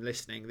to anyone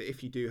listening that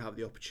if you do have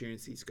the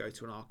opportunity to go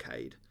to an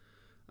arcade,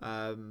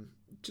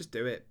 just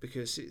do it,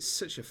 because it's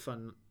such a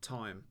fun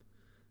time.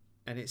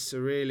 And it's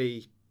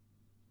really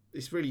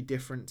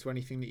different to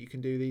anything that you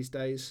can do these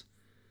days.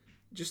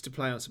 Just to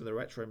play on some of the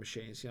retro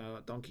machines,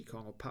 like Donkey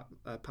Kong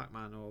or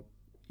Pac-Man or,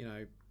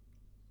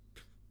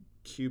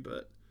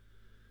 Qbert,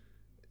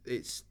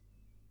 it's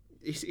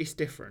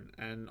different,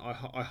 and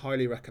I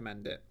highly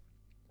recommend it.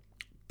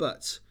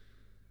 But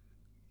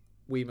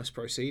we must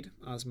proceed,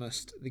 as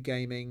must the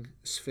gaming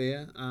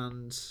sphere,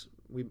 and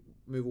we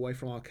move away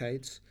from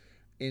arcades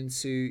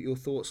into your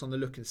thoughts on the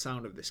look and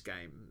sound of this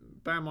game.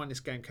 Bear in mind this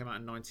game came out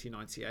in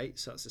 1998,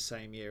 so that's the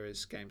same year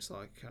as games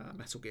like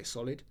Metal Gear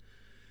Solid.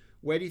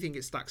 Where do you think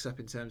it stacks up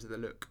in terms of the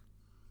look?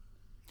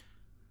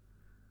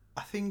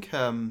 I think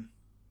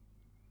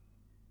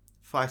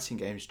fighting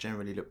games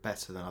generally look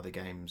better than other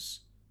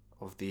games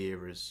of the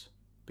eras,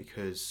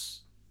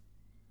 because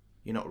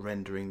you're not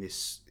rendering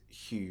this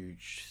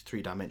huge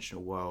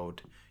three-dimensional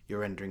world. You're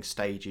rendering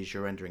stages,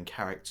 you're rendering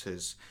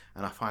characters,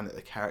 and I find that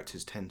the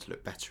characters tend to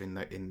look better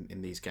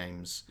in these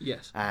games.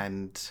 Yes.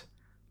 And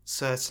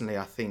certainly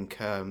I think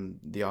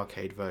the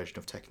arcade version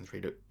of Tekken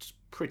 3 looked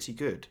pretty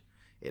good.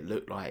 It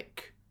looked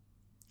like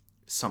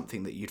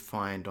something that you'd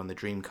find on the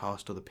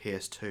Dreamcast or the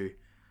PS2.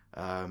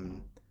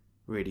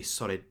 Really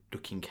solid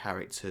looking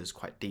characters,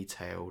 quite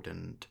detailed,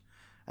 and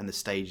the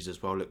stages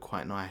as well look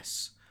quite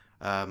nice.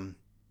 And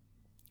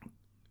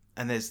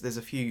there's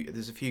a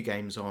few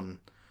games on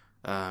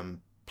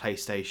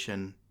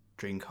PlayStation,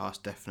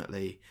 Dreamcast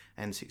definitely,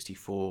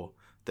 N64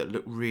 that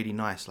look really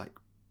nice, like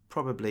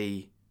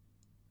probably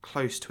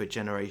close to a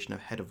generation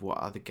ahead of what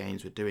other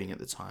games were doing at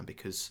the time,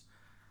 because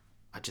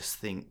I just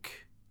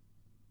think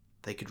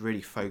they could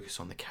really focus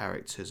on the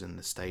characters and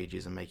the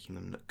stages and making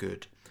them look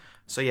good.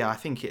 So yeah, I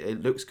think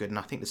it looks good, and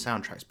I think the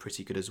soundtrack's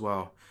pretty good as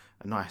well.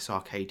 A nice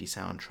arcadey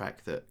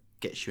soundtrack that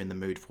gets you in the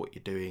mood for what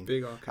you're doing.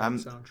 Big arcade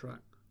soundtrack.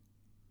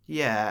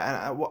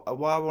 Yeah, and I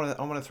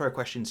want to throw a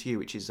question to you,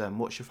 which is,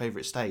 what's your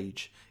favourite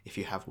stage, if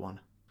you have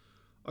one?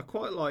 I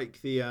quite like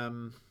the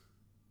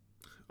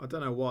I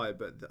don't know why,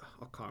 but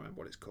I can't remember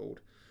what it's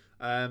called.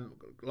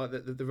 Like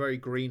the very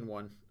green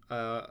one.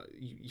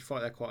 You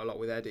fight there quite a lot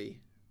with Eddy.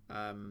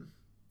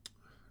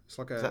 It's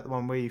like Is that the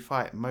one where you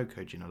fight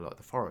Mokojin a lot,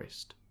 the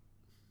forest?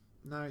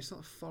 No, it's not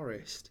a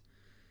forest.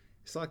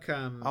 It's like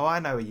Oh, I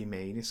know what you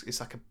mean. It's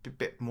like a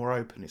bit more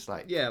open. It's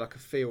like like a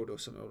field or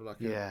something. Or like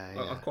yeah.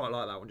 I quite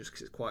like that one just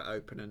because it's quite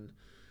open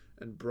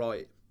and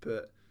bright.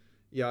 But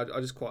yeah,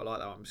 I just quite like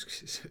that one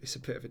because it's a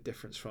bit of a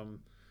difference from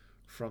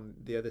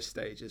the other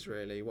stages,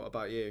 really. What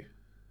about you?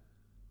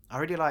 I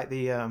really like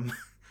the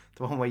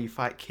the one where you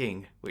fight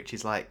King, which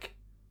is like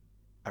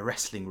a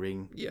wrestling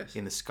ring Yes.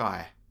 in the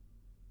sky.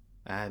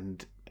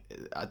 and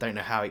I don't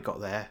know how it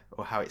got there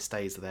or how it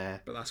stays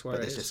there. But that's where But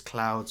it there's is. just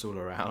clouds all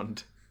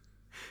around,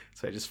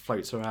 so it just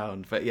floats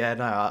around. But yeah,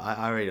 no,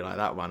 I really like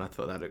that one. I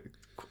thought that looked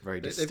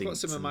very distinct. They've got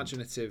some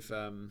imaginative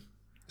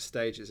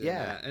stages in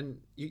there, and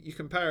you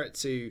compare it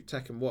to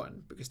Tekken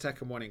 1 because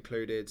Tekken 1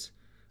 included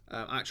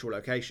actual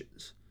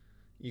locations.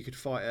 You could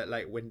fight at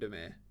Lake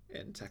Windermere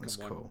in Tekken That's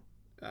 1 cool.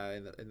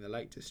 In the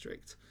Lake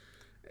District.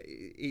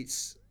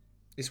 It's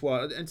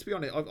wild, and to be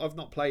honest, I've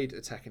not played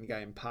a Tekken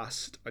game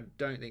past. I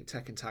don't think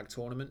Tekken Tag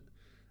Tournament,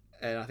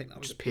 and I think that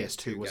was a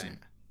PS2 wasn't game.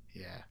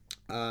 it?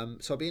 Yeah.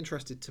 So I'd be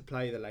interested to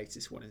play the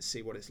latest one and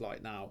see what it's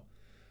like now.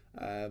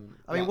 I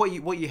mean, what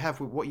you have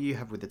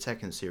with the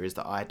Tekken series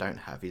that I don't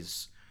have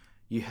is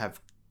you have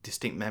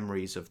distinct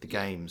memories of the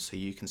games, so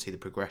you can see the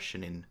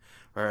progression in.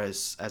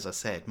 Whereas, as I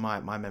said, my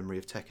memory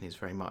of Tekken is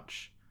very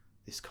much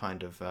this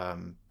kind of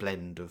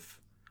blend of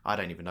I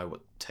don't even know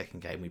what Tekken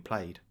game we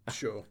played.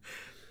 Sure.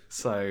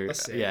 So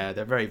yeah,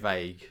 they're very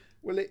vague.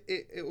 Well,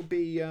 it will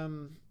be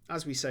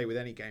as we say with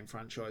any game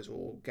franchise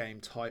or game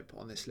type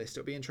on this list.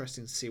 It'll be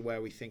interesting to see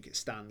where we think it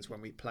stands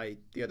when we play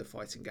the other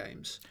fighting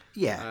games.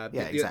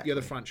 Exactly. The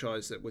other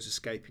franchise that was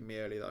escaping me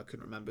earlier that I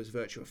couldn't remember is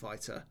Virtua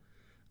Fighter,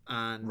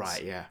 and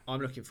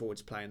I'm looking forward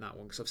to playing that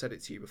one because I've said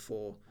it to you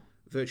before.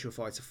 Virtua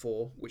Fighter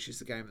 4, which is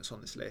the game that's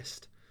on this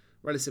list,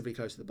 relatively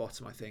close to the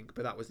bottom, I think,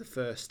 but that was the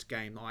first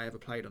game that I ever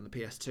played on the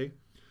PS2.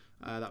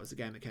 That was the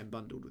game that came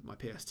bundled with my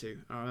PS2,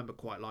 and I remember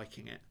quite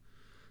liking it.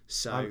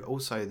 So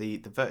also the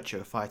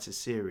Virtua Fighter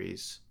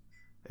series,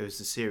 it was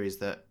the series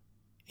that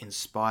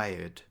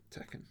inspired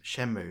Tekken,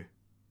 Shenmue,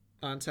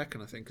 and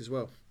Tekken, I think as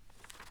well.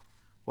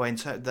 Well,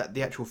 that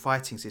the actual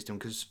fighting system,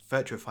 because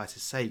Virtua Fighter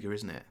is Sega,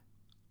 isn't it?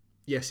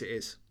 Yes, it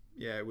is.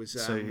 Yeah, it was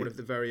one of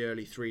the very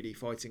early 3D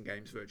fighting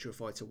games, Virtua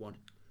Fighter 1.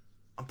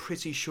 I'm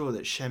pretty sure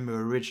that Shenmue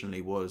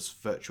originally was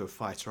Virtua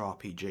Fighter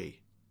RPG,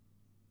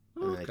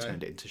 and they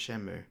turned it into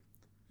Shenmue.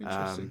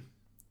 Interesting.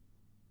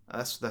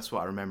 That's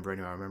what I remember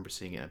anyway. I remember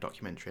seeing it in a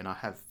documentary, and I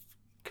have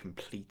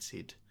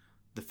completed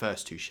the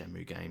first two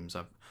Shenmue games.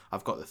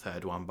 I've got the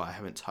third one, but I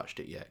haven't touched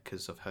it yet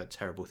because I've heard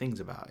terrible things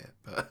about it.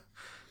 But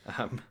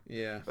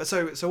yeah.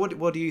 So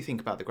what do you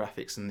think about the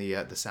graphics and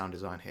the sound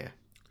design here?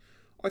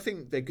 I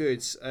think they're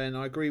good, and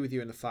I agree with you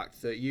in the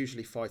fact that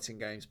usually fighting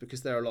games,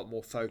 because they're a lot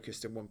more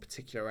focused in one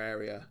particular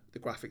area, the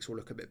graphics will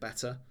look a bit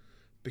better.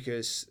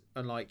 Because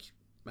unlike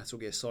Metal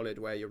Gear Solid,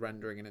 where you're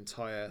rendering an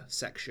entire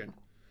section,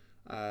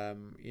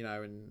 and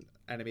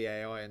enemy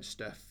AI and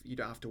stuff, you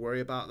don't have to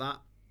worry about that.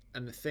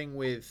 And the thing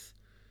with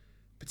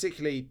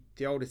particularly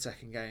the older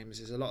Tekken games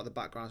is a lot of the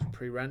backgrounds were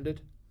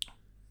pre-rendered,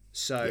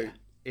 so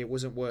it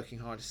wasn't working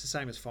hard. It's the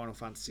same as Final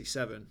Fantasy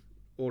VII.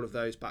 All of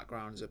those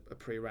backgrounds are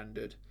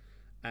pre-rendered,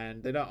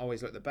 and they don't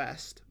always look the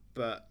best,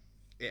 but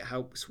it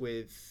helps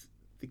with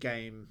the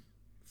game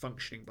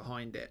functioning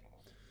behind it.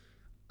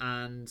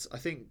 And I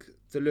think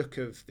the look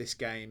of this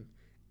game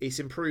is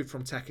improved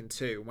from Tekken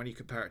 2 when you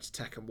compare it to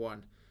Tekken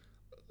 1.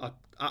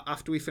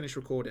 After we finish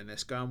recording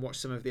this, go and watch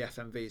some of the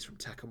FMVs from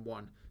Tekken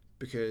 1,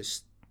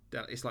 because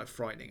it's like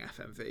frightening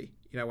FMV.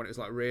 You know, when it was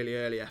like really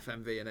early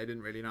FMV and they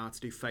didn't really know how to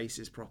do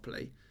faces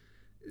properly.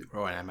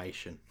 Or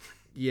animation.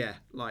 Yeah,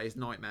 like it's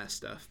nightmare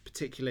stuff.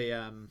 Particularly,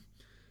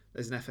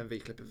 there's an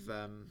FMV clip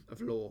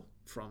of Law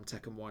from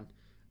Tekken 1,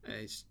 and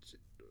it's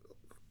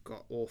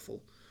got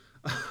awful.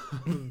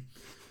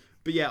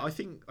 But yeah, I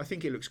think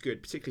it looks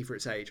good, particularly for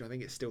its age. I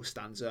think it still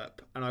stands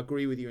up, and I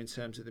agree with you in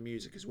terms of the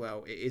music as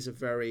well. It is a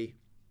very,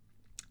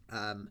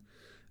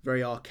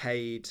 very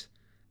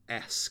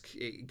arcade-esque.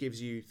 It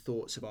gives you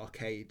thoughts of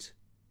arcade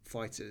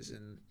fighters,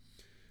 and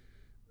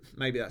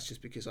maybe that's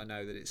just because I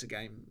know that it's a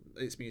game,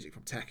 it's music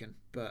from Tekken.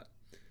 But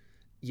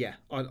yeah,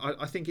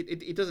 I think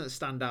it doesn't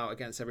stand out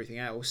against everything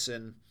else.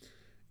 And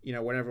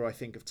whenever I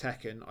think of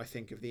Tekken, I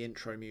think of the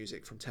intro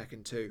music from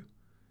Tekken 2,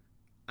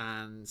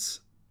 and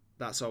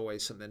that's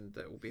always something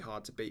that will be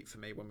hard to beat for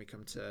me when we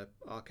come to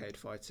arcade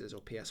fighters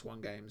or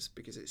PS1 games,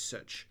 because it's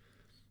such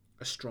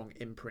a strong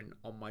imprint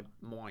on my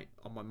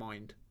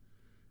mind.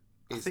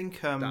 I think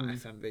that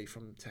FMV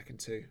from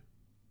Tekken 2.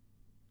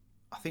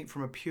 I think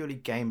from a purely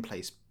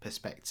gameplay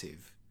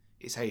perspective,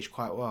 it's aged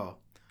quite well.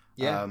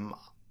 Yeah.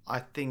 I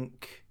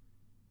think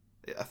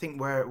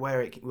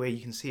where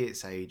you can see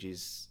its age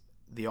is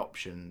the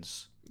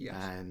options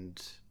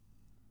and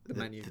the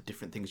menu, the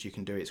different things you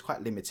can do. It's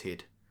quite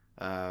limited.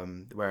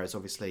 Whereas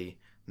obviously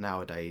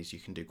nowadays you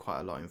can do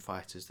quite a lot in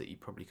fighters that you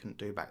probably couldn't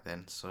do back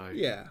then. So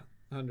yeah,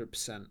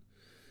 100%.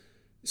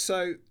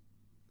 So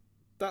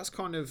that's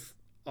kind of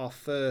our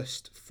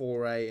first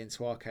foray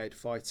into arcade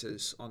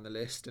fighters on the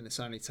list, and it's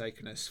only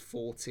taken us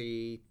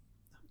 46.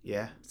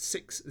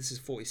 This is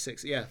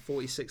 46. Yeah,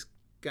 46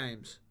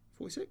 games.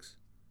 46.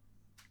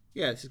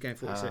 Yeah, this is game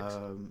 46.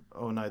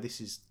 Oh no, this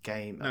is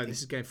game. This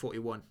is game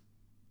 41.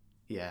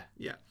 Yeah.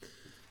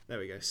 There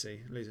we go.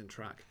 See, losing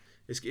track.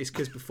 It's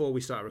because before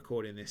we started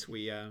recording this,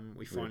 we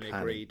finally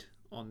agreed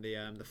on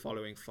the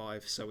following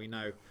 5, so we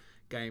know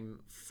game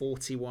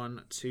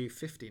 41 to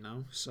 50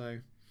 now. So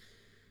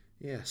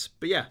yes,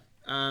 but yeah,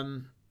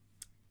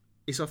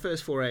 it's our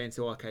first foray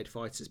into arcade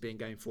fighters, being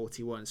game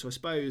 41. So I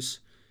suppose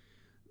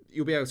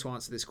you'll be able to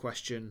answer this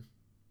question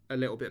a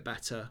little bit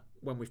better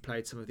when we've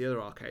played some of the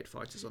other arcade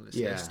fighters on this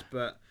list.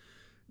 But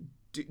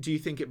do you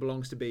think it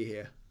belongs to be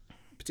here,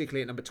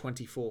 particularly at number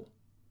 24?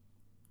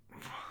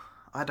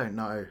 I don't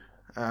know.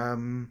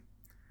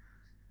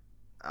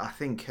 I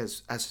think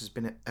as has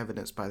been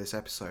evidenced by this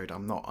episode,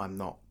 I'm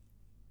not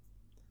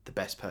the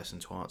best person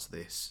to answer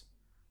this.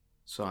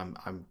 So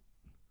I'm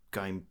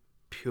going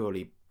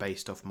purely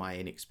based off my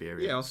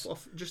inexperience. Yeah,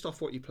 just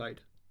off what you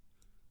played.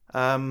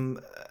 And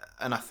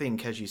I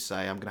think, as you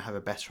say, I'm going to have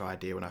a better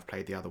idea when I've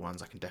played the other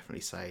ones. I can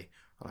definitely say,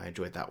 I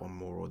enjoyed that one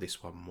more or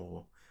this one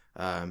more.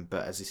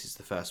 But as this is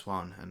the first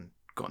one and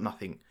got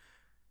nothing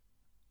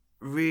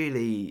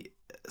really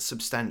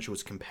substantial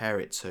to compare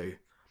it to.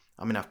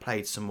 I mean, I've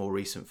played some more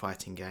recent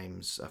fighting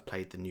games. I've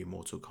played the new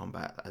Mortal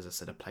Kombat. As I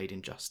said, I played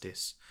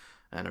Injustice,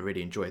 and I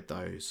really enjoyed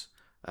those.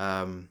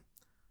 I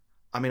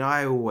mean,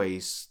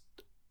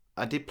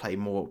 I did play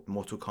more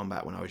Mortal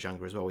Kombat when I was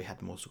younger as well. We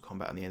had Mortal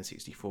Kombat on the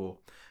N64,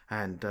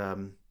 and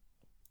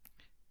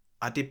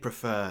I did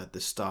prefer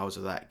the styles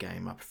of that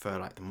game. I prefer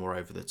like the more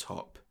over the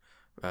top,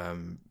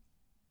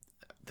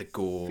 the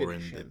gore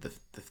and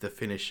the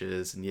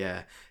finishers, and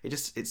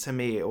it to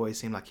me it always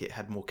seemed like it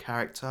had more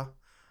character,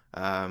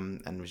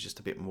 and was just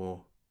a bit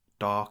more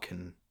dark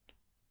and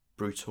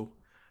brutal.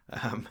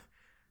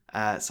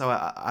 So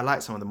I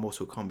like some of the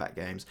Mortal Kombat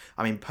games.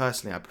 I mean,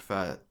 personally, I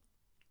prefer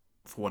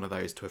for one of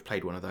those to have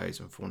played one of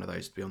those and for one of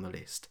those to be on the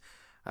list.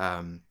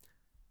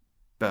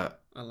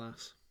 But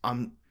alas,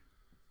 I'm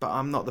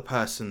not the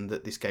person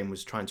that this game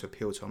was trying to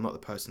appeal to. I'm not the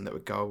person that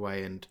would go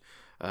away and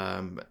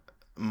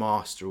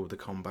master all the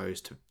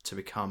combos to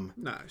become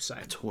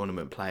a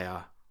tournament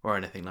player or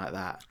anything like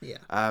that. Yeah.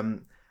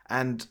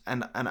 And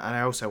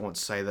I also want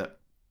to say that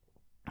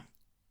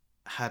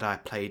had I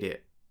played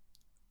it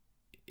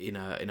in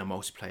a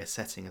multiplayer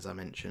setting, as I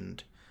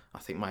mentioned, I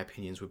think my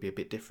opinions would be a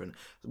bit different.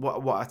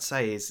 What I'd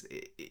say is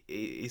it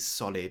is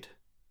solid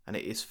and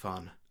it is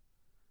fun.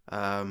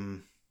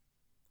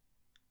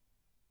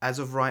 As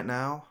of right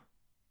now,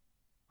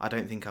 I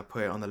don't think I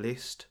put it on the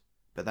list,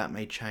 but that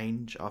may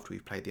change after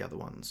we've played the other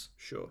ones.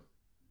 Sure.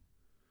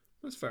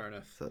 That's fair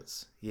enough.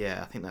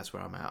 I think that's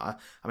where I'm at.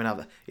 I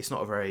mean, it's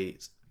not a very...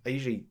 I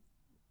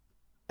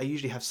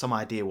usually have some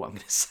idea what I'm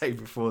going to say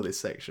before this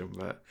section,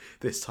 but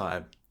this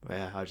time,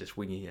 I'm just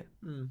winging it.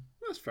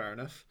 That's fair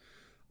enough.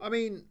 I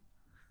mean,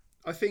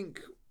 I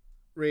think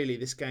really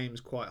this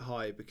game's quite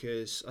high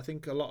because I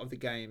think a lot of the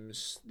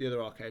games, the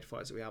other arcade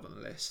fighters that we have on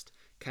the list,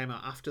 came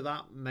out after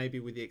that, maybe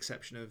with the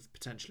exception of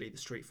potentially the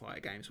Street Fighter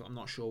games, but I'm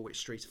not sure which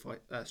Street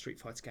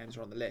Fighter games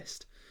are on the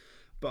list.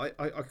 But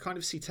I kind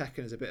of see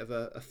Tekken as a bit of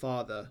a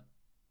father,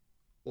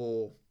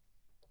 or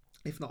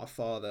if not a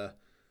father,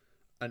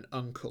 an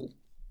uncle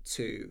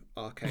to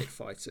arcade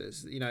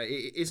fighters. You know,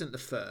 it isn't the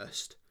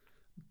first,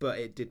 but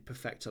it did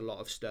perfect a lot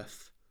of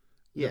stuff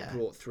that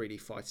brought 3D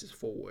fighters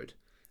forward.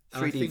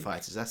 3D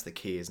fighters, that's the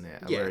key, isn't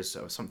it? Yeah. Whereas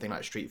Something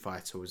like Street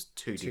Fighter was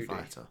 2D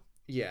fighter.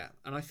 Yeah,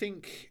 and I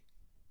think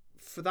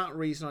for that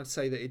reason I'd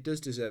say that it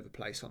does deserve a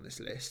place on this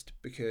list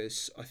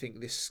because I think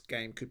this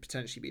game could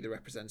potentially be the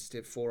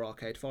representative for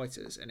arcade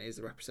fighters, and it is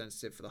the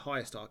representative for the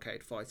highest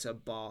arcade fighter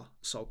bar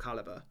Soul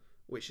Calibur,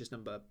 which is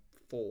number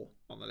 4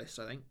 on the list,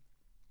 I think.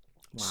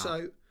 Wow.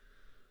 So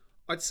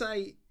I'd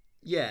say,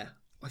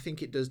 I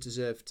think it does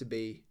deserve to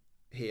be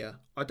here.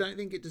 I don't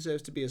think it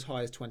deserves to be as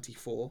high as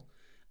 24,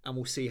 and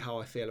we'll see how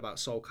I feel about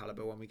Soul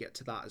Calibur when we get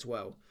to that as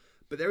well.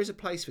 But there is a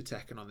place for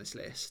Tekken on this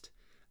list,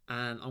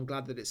 and I'm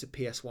glad that it's a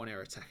PS1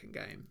 era Tekken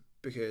game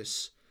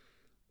because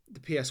the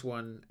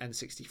PS1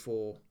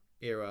 N64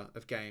 era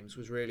of games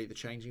was really the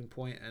changing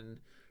point and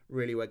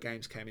really where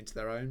games came into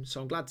their own.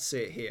 So I'm glad to see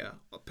it here.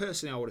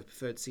 Personally, I would have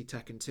preferred to see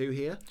Tekken 2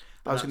 here.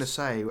 I was going to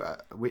say,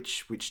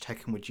 which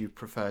Tekken would you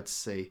prefer to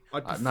see?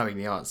 Knowing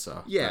the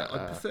answer. Yeah,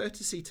 I'd prefer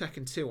to see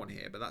Tekken 2 on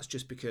here, but that's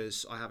just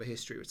because I have a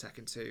history with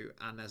Tekken 2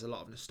 and there's a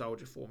lot of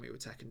nostalgia for me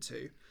with Tekken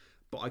 2.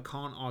 But I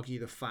can't argue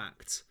the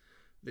fact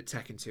that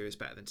Tekken 2 is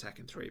better than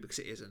Tekken 3 because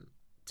it isn't.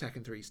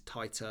 Tekken 3 is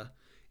tighter,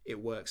 it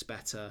works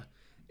better,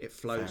 it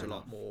flows a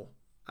lot more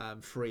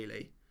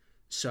freely.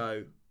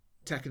 So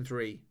Tekken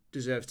 3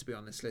 deserves to be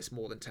on this list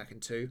more than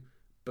Tekken 2,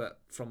 but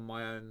from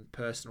my own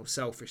personal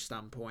selfish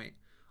standpoint,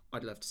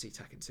 I'd love to see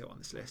Tekken 2 on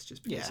this list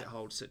just because it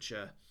holds such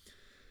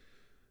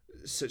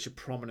a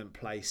prominent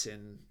place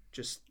in,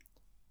 just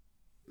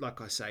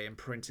like I say,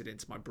 imprinted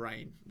into my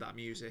brain, that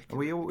music.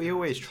 We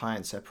always try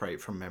and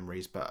separate from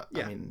memories, but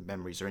I mean,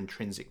 memories are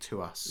intrinsic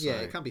to us. So. Yeah,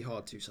 it can be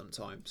hard to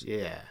sometimes.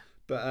 Yeah.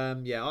 But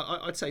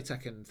I'd say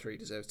Tekken 3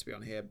 deserves to be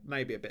on here.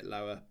 Maybe a bit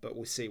lower, but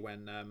we'll see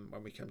when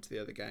we come to the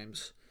other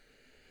games.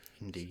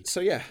 Indeed.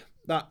 So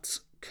that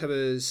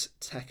covers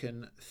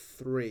Tekken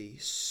 3.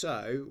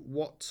 So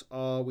what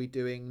are we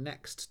doing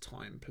next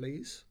time,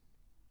 please?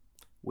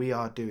 We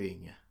are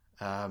doing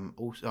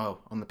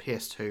also on the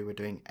PS2. We're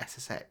doing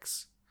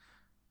SSX,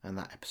 and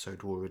that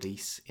episode will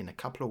release in a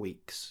couple of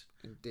weeks.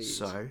 Indeed.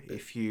 So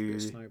bit of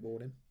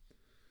snowboarding.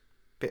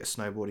 Bit of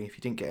snowboarding. If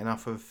you didn't get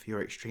enough of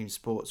your extreme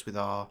sports with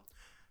our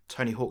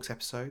Tony Hawk's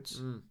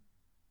episodes,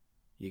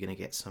 you're going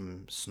to get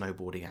some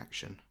snowboarding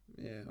action.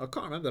 Yeah, I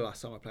can't remember the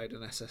last time I played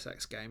an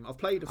SSX game. I've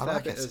played a I fair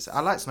like bit it. of...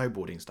 I like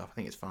snowboarding stuff. I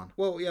think it's fun.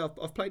 Well, yeah,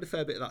 I've played a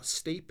fair bit of that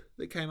Steep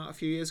that came out a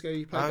few years ago.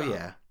 You played that? Oh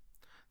yeah,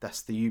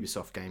 that's the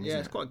Ubisoft game, isn't Yeah,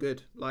 it's it? quite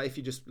good. Like if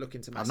you're just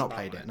looking to mess I've not about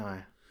played on it. No,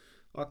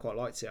 I quite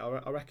liked it.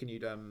 I reckon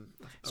you'd.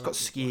 it's got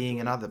skiing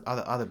and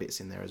other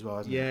bits in there as well,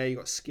 isn't it? Yeah, you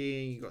got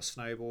skiing, you got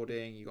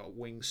snowboarding, you got a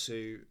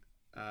wingsuit.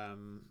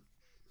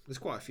 There's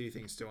quite a few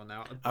things to do on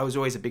there. I was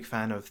always a big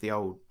fan of the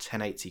old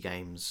 1080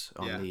 games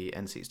on Yeah. the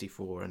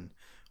N64 and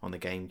on the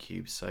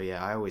GameCube. So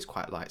yeah, I always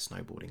quite like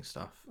snowboarding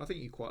stuff. I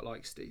think you quite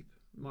like Steep.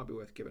 Might be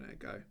worth giving it a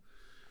go.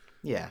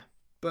 Yeah.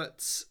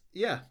 But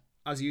yeah,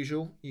 as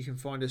usual, you can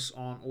find us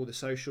on all the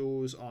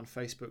socials, on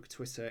Facebook,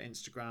 Twitter,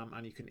 Instagram,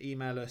 and you can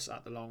email us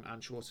at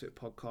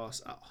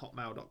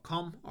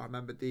thelongandshortofitpodcast@hotmail.com. I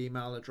remembered the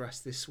email address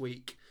this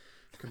week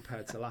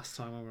compared to last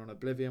time when we were on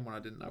Oblivion when I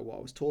didn't know what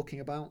I was talking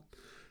about.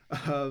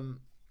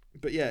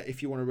 But yeah,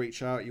 if you want to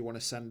reach out, you want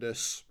to send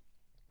us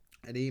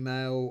an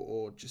email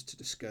or just to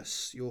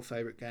discuss your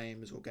favourite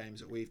games or games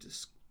that we've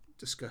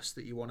discussed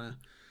that you want to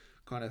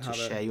kind of To have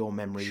share your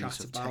memories chat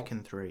of about.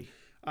 Tekken 3.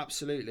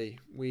 Absolutely.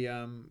 We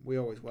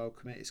always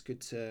welcome it. It's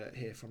good to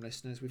hear from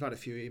listeners. We've had a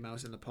few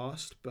emails in the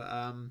past, but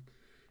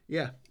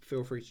yeah,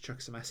 feel free to chuck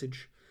us a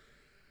message.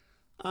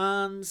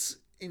 And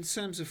in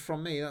terms of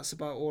from me, that's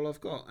about all I've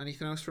got.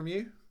 Anything else from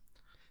you?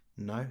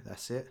 No,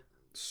 that's it.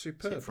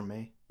 Superb. That's it from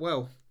me.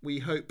 Well, we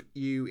hope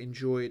you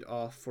enjoyed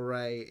our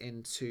foray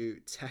into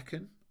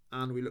Tekken,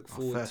 and we look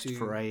forward Our first to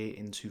foray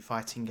into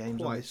fighting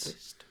games on this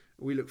list.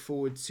 We look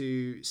forward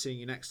to seeing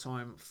you next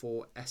time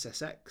for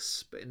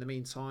SSX. But in the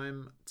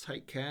meantime,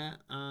 take care,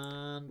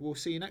 and we'll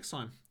see you next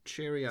time.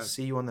 Cheerio.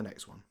 See you on the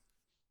next one.